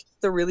 is like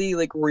the really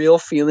like real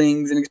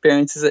feelings and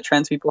experiences that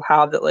trans people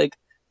have, that like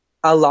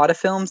a lot of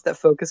films that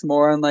focus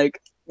more on like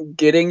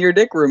getting your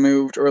dick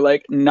removed or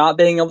like not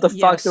being able to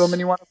fuck the woman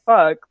you want to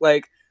fuck,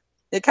 like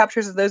it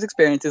captures those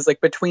experiences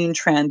like between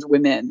trans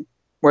women,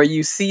 where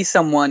you see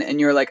someone and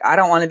you're like, I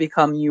don't want to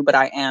become you, but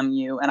I am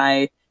you, and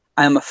I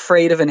am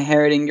afraid of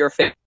inheriting your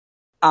fate.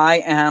 I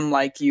am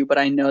like you, but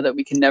I know that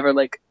we can never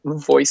like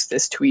voice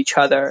this to each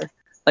other.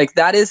 Like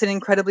that is an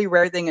incredibly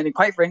rare thing, and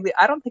quite frankly,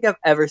 I don't think I've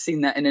ever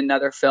seen that in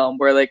another film,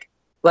 where like,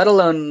 let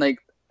alone like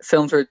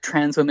films where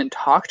trans women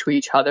talk to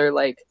each other.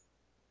 Like,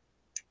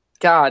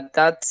 God,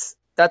 that's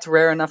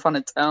rare enough on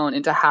its own,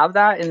 and to have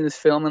that in this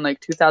film in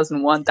like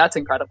 2001, that's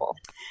incredible.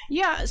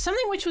 Yeah,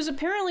 something which was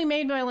apparently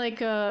made by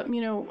like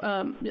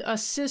a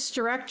cis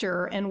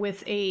director, and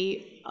with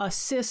a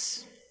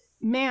cis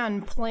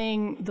man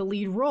playing the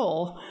lead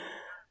role,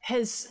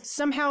 has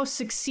somehow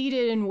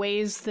succeeded in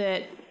ways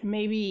that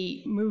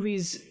maybe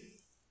movies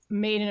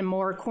made in a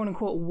more quote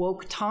unquote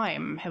woke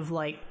time have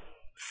like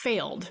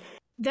failed.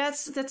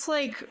 That's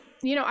like,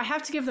 I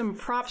have to give them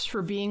props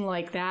for being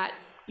like that,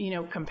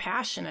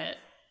 compassionate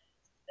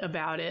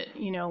about it,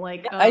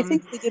 like I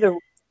think they did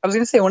I was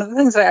gonna say one of the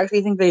things I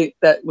actually think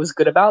that was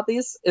good about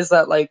these is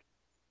that like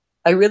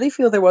I really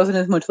feel there wasn't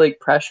as much like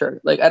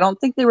pressure. Like I don't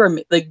think they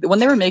were like when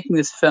they were making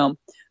this film,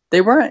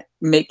 they weren't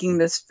making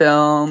this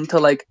film to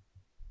like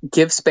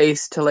give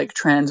space to like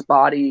trans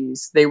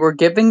bodies. They were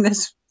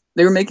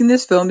making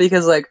this film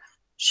because like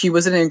she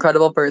was an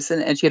incredible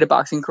person and she had a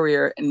boxing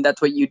career, and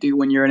that's what you do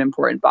when you're an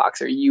important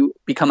boxer. You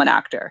become an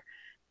actor.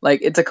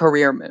 Like it's a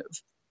career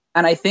move.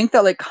 And I think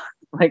that like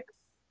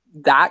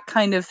that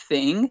kind of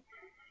thing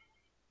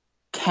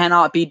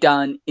cannot be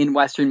done in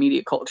Western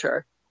media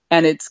culture.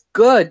 And it's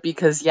good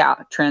because yeah,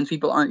 trans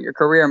people aren't your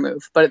career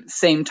move. But at the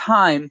same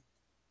time,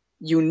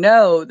 you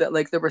know that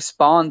like the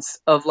response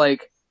of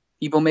like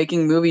people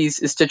making movies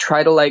is to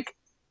try to like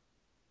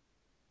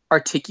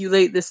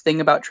articulate this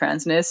thing about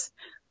transness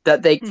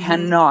that they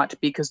cannot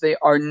because they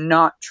are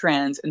not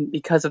trans, and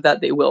because of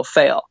that they will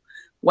fail.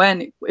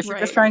 When if you're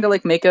just trying to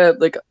like make a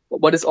like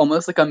what is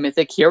almost like a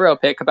mythic hero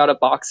pick about a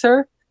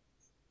boxer,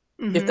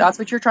 if that's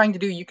what you're trying to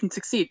do, you can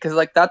succeed because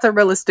like that's a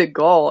realistic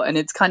goal, and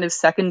it's kind of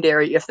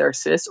secondary if they're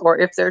cis or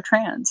if they're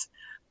trans.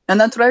 And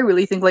that's what I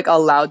really think like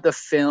allowed the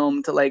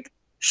film to like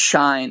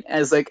shine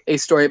as like a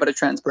story about a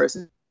trans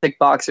person, like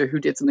boxer who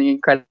did something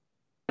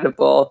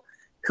incredible,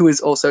 who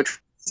is also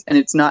trans. And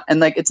it's not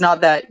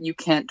that you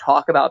can't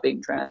talk about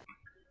being trans.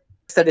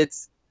 It's that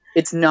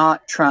it's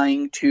not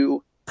trying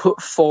to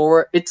put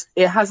forward. It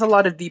has a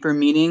lot of deeper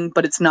meaning,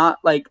 but it's not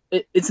like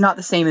it's not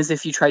the same as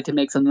if you tried to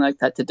make something like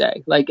that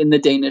today, like in The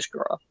Danish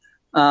Girl.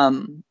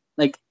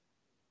 Like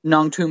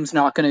Nong Toom's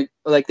not gonna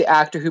like the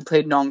actor who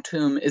played Nong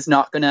Toom is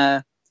not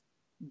gonna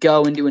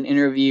go and do an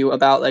interview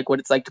about like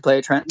what it's like to play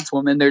a trans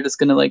woman. They're just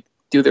gonna like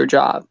do their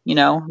job, you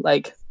know,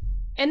 like.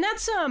 And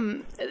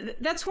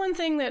that's one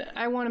thing that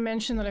I want to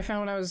mention that I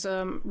found when I was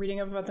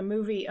reading up about the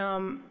movie.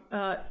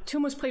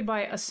 Toom was played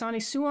by Asani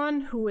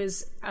Suwan, who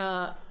is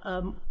a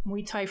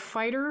Muay Thai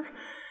fighter,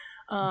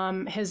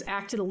 has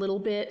acted a little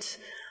bit,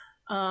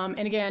 and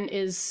again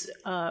is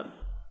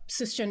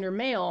cisgender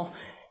male,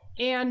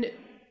 and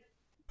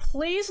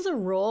plays the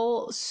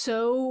role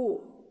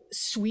so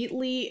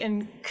sweetly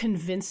and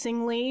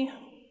convincingly.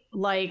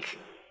 Like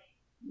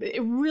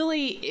it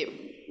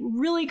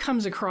really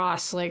comes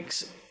across like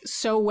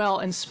so well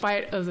in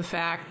spite of the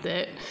fact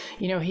that,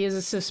 you know, he is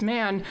a cis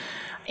man.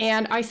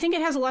 And I think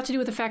it has a lot to do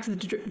with the fact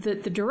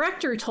that the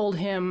director told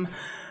him,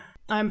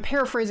 I'm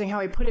paraphrasing how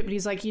he put it, but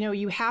he's like, you know,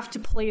 you have to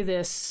play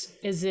this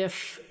as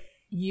if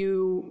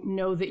you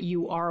know that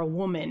you are a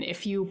woman.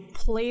 If you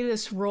play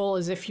this role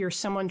as if you're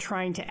someone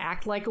trying to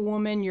act like a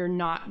woman, you're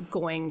not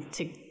going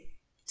to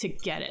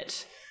get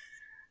it,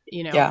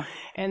 you know? Yeah.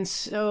 And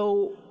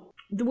so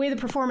the way the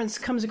performance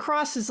comes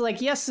across is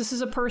like, yes, this is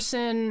a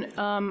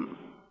person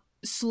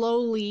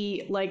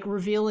slowly like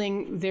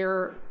revealing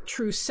their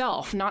true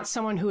self, not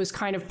someone who is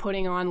kind of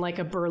putting on like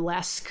a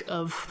burlesque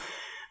of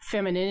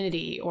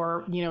femininity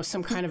or, you know,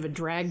 some kind of a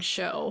drag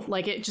show.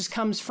 Like it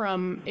comes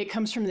from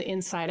the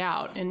inside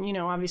out. And, you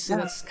know, obviously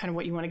that's kind of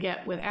what you want to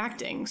get with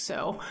acting.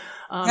 So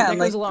that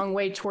goes a long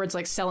way towards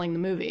like selling the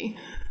movie.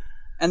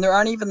 And there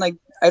aren't even like,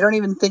 I don't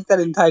even think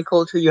that in Thai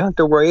culture you have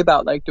to worry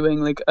about like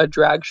doing like a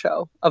drag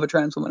show of a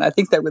trans woman. I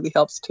think that really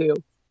helps too.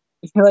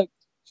 If you're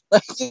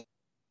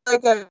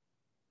like a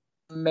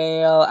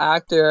male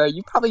actor,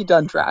 you've probably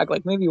done drag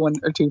like maybe 1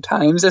 or 2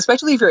 times,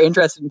 especially if you're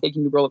interested in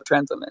taking the role of a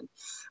trans woman.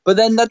 But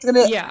then that's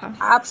gonna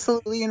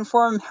absolutely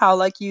inform how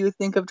like you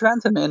think of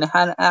trans women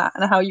and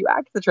how you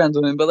act as a trans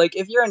woman. But like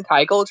if you're in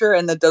Thai culture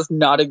and that does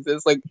not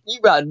exist, like you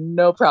got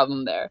no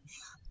problem there.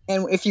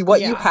 And if you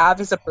you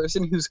have is a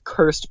person who's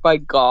cursed by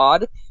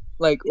God,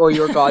 like, or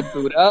your god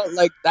Buddha,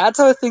 like that's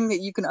a thing that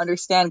you can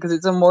understand because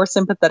it's a more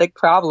sympathetic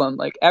problem.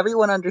 Like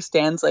everyone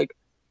understands like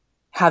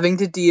having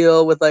to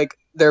deal with like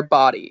their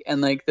body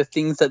and like the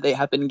things that they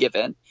have been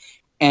given,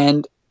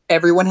 and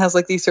everyone has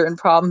like these certain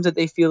problems that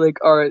they feel like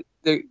are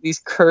these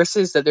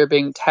curses that they're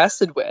being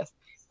tested with,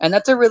 and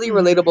that's a really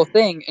relatable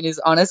thing, and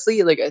is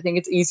honestly like I think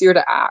it's easier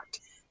to act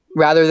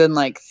rather than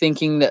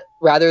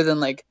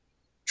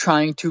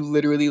trying to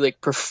literally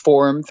like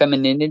perform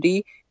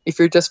femininity. If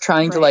you're just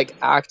trying to like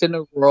act in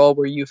a role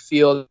where you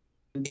feel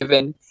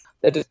given,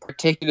 that is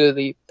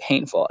particularly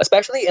painful,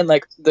 especially in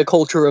like the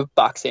culture of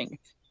boxing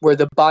where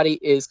the body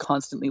is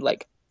constantly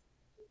like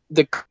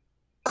the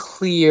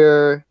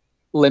clear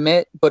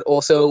limit, but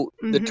also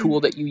the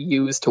tool that you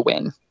use to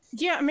win.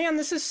 Yeah, man,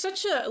 this is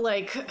such a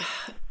like,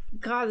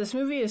 God, this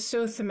movie is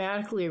so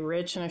thematically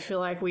rich, and I feel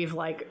like we've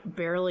like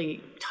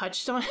barely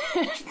touched on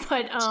it.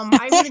 But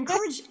I would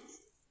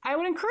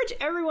encourage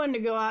everyone to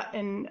go out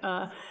and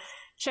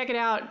check it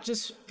out,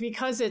 just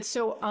because it's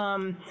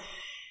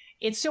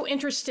so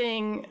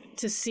interesting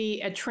to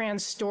see a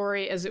trans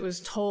story as it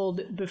was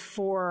told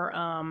before,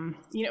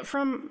 you know,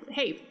 from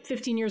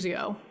 15 years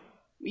ago.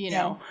 You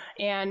know,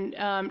 and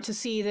to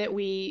see that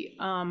we,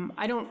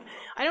 I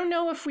don't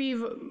know if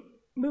we've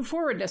moved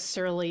forward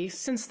necessarily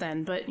since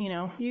then, but you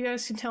know, you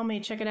guys can tell me,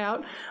 check it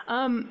out.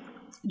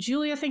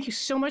 Julia, thank you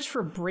so much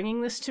for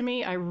bringing this to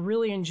me. I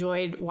really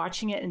enjoyed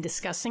watching it and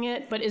discussing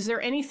it. But is there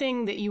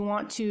anything that you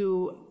want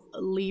to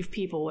leave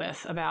people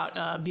with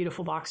about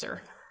Beautiful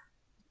Boxer?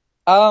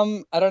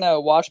 I don't know.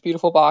 Watch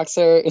Beautiful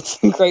Boxer.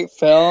 It's a great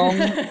film,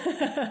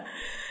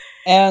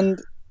 and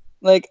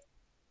like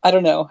I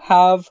don't know.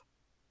 Have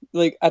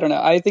like I don't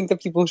know. I think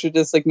that people should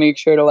just like make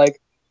sure to like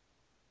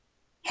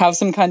have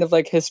some kind of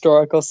like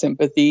historical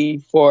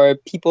sympathy for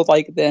people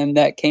like them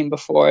that came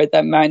before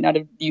that might not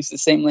have used the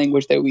same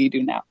language that we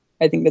do now.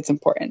 I think that's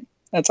important.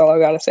 That's all I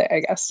gotta say, I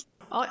guess.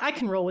 I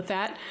can roll with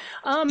that.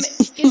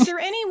 Is there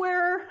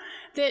anywhere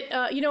that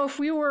if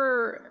we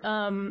were,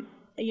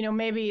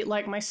 maybe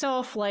like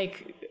myself,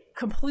 like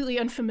completely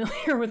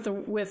unfamiliar with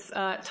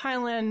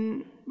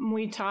Thailand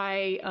Muay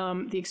Thai,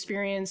 the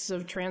experience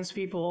of trans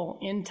people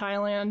in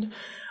Thailand,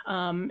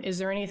 is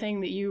there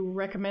anything that you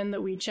recommend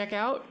that we check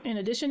out in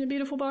addition to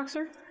Beautiful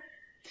Boxer?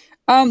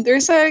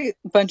 There's a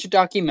bunch of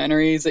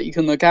documentaries that you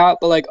can look at,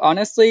 but like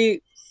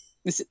honestly,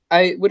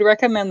 I would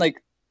recommend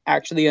like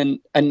actually an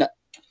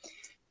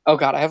oh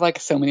god, I have like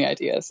so many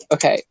ideas.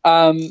 Okay,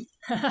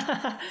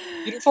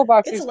 Beautiful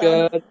Box is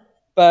good,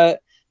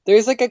 but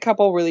there's like a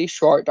couple really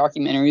short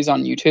documentaries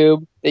on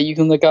YouTube that you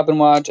can look up and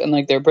watch, and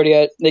like they're pretty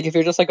like if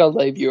you're just like a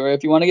lay viewer,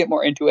 if you want to get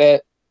more into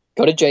it,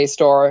 go to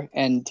JSTOR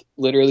and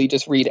literally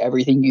just read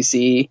everything you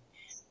see,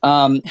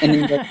 and then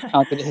you get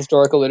out the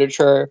historical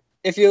literature.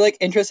 If you're like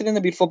interested in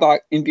the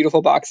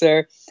Beautiful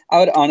Boxer, I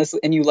would honestly,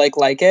 and you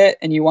like it,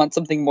 and you want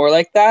something more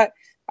like that,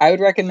 I would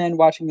recommend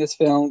watching this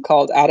film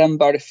called Adam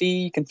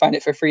Barfi. You can find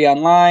it for free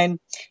online.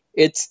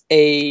 It's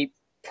a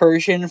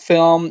Persian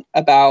film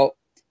about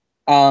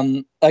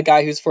a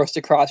guy who's forced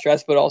to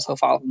cross-dress but also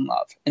fall in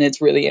love, and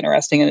it's really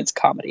interesting and it's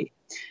comedy.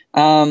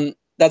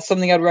 That's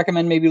something I'd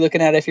recommend maybe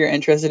looking at if you're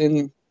interested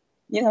in,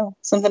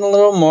 something a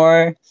little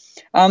more.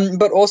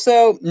 But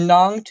also,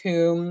 Nong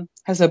Toom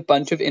has a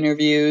bunch of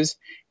interviews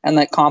and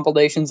like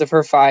compilations of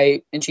her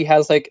fight, and she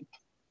has like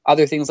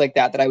other things like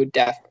that I would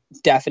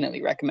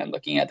definitely recommend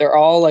looking at. They're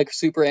all like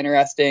super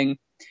interesting,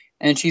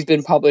 and she's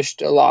been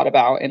published a lot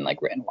about and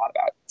like written a lot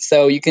about.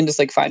 So you can just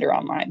like find her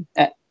online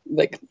at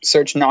like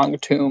search Nong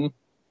Toom.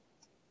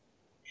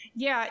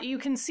 Yeah, you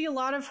can see a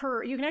lot of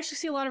her. You can actually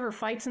see a lot of her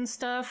fights and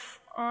stuff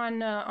on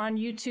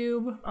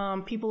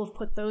YouTube. People have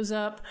put those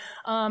up.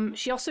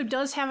 She also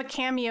does have a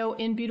cameo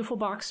in Beautiful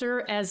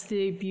Boxer as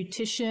the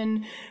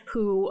beautician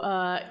who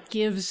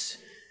gives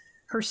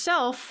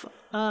herself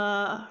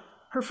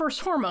her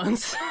first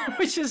hormones,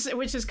 which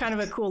is kind of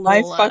a cool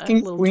little my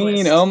fucking little queen.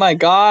 twist. Oh my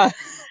god.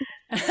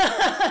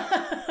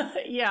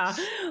 Yeah,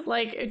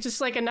 like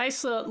just like a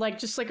nice little, like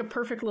just like a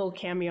perfect little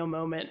cameo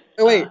moment.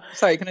 Oh wait,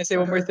 sorry, can I say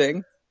one more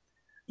thing?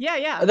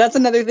 Yeah. That's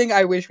another thing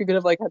I wish we could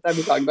have like had time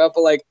to talk about,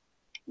 but like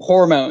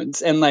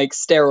hormones and like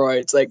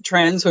steroids, like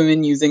trans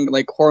women using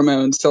like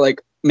hormones to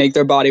like make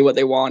their body what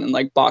they want, and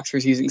like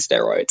boxers using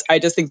steroids. I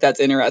just think that's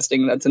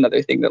interesting. That's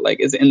another thing that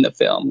like is in the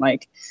film,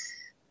 like,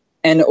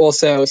 and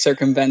also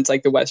circumvents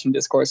like the Western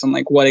discourse on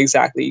like what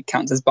exactly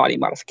counts as body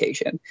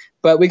modification.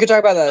 But we could talk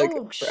about that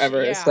like,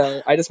 forever. Yeah.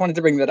 So I just wanted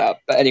to bring that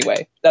up. But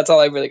anyway, that's all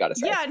I really got to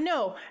say. Yeah,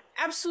 no,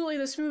 absolutely.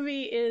 This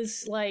movie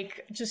is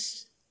like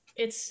just.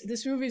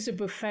 This movie is a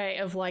buffet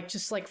of like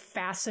just like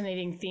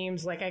fascinating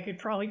themes. Like I could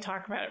probably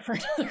talk about it for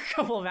another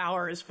couple of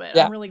hours, but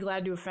yeah. I'm really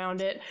glad to have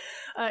found it.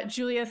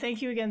 Julia,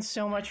 thank you again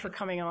so much for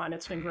coming on.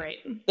 It's been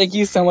great. Thank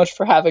you so much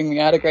for having me.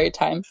 I had a great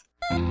time.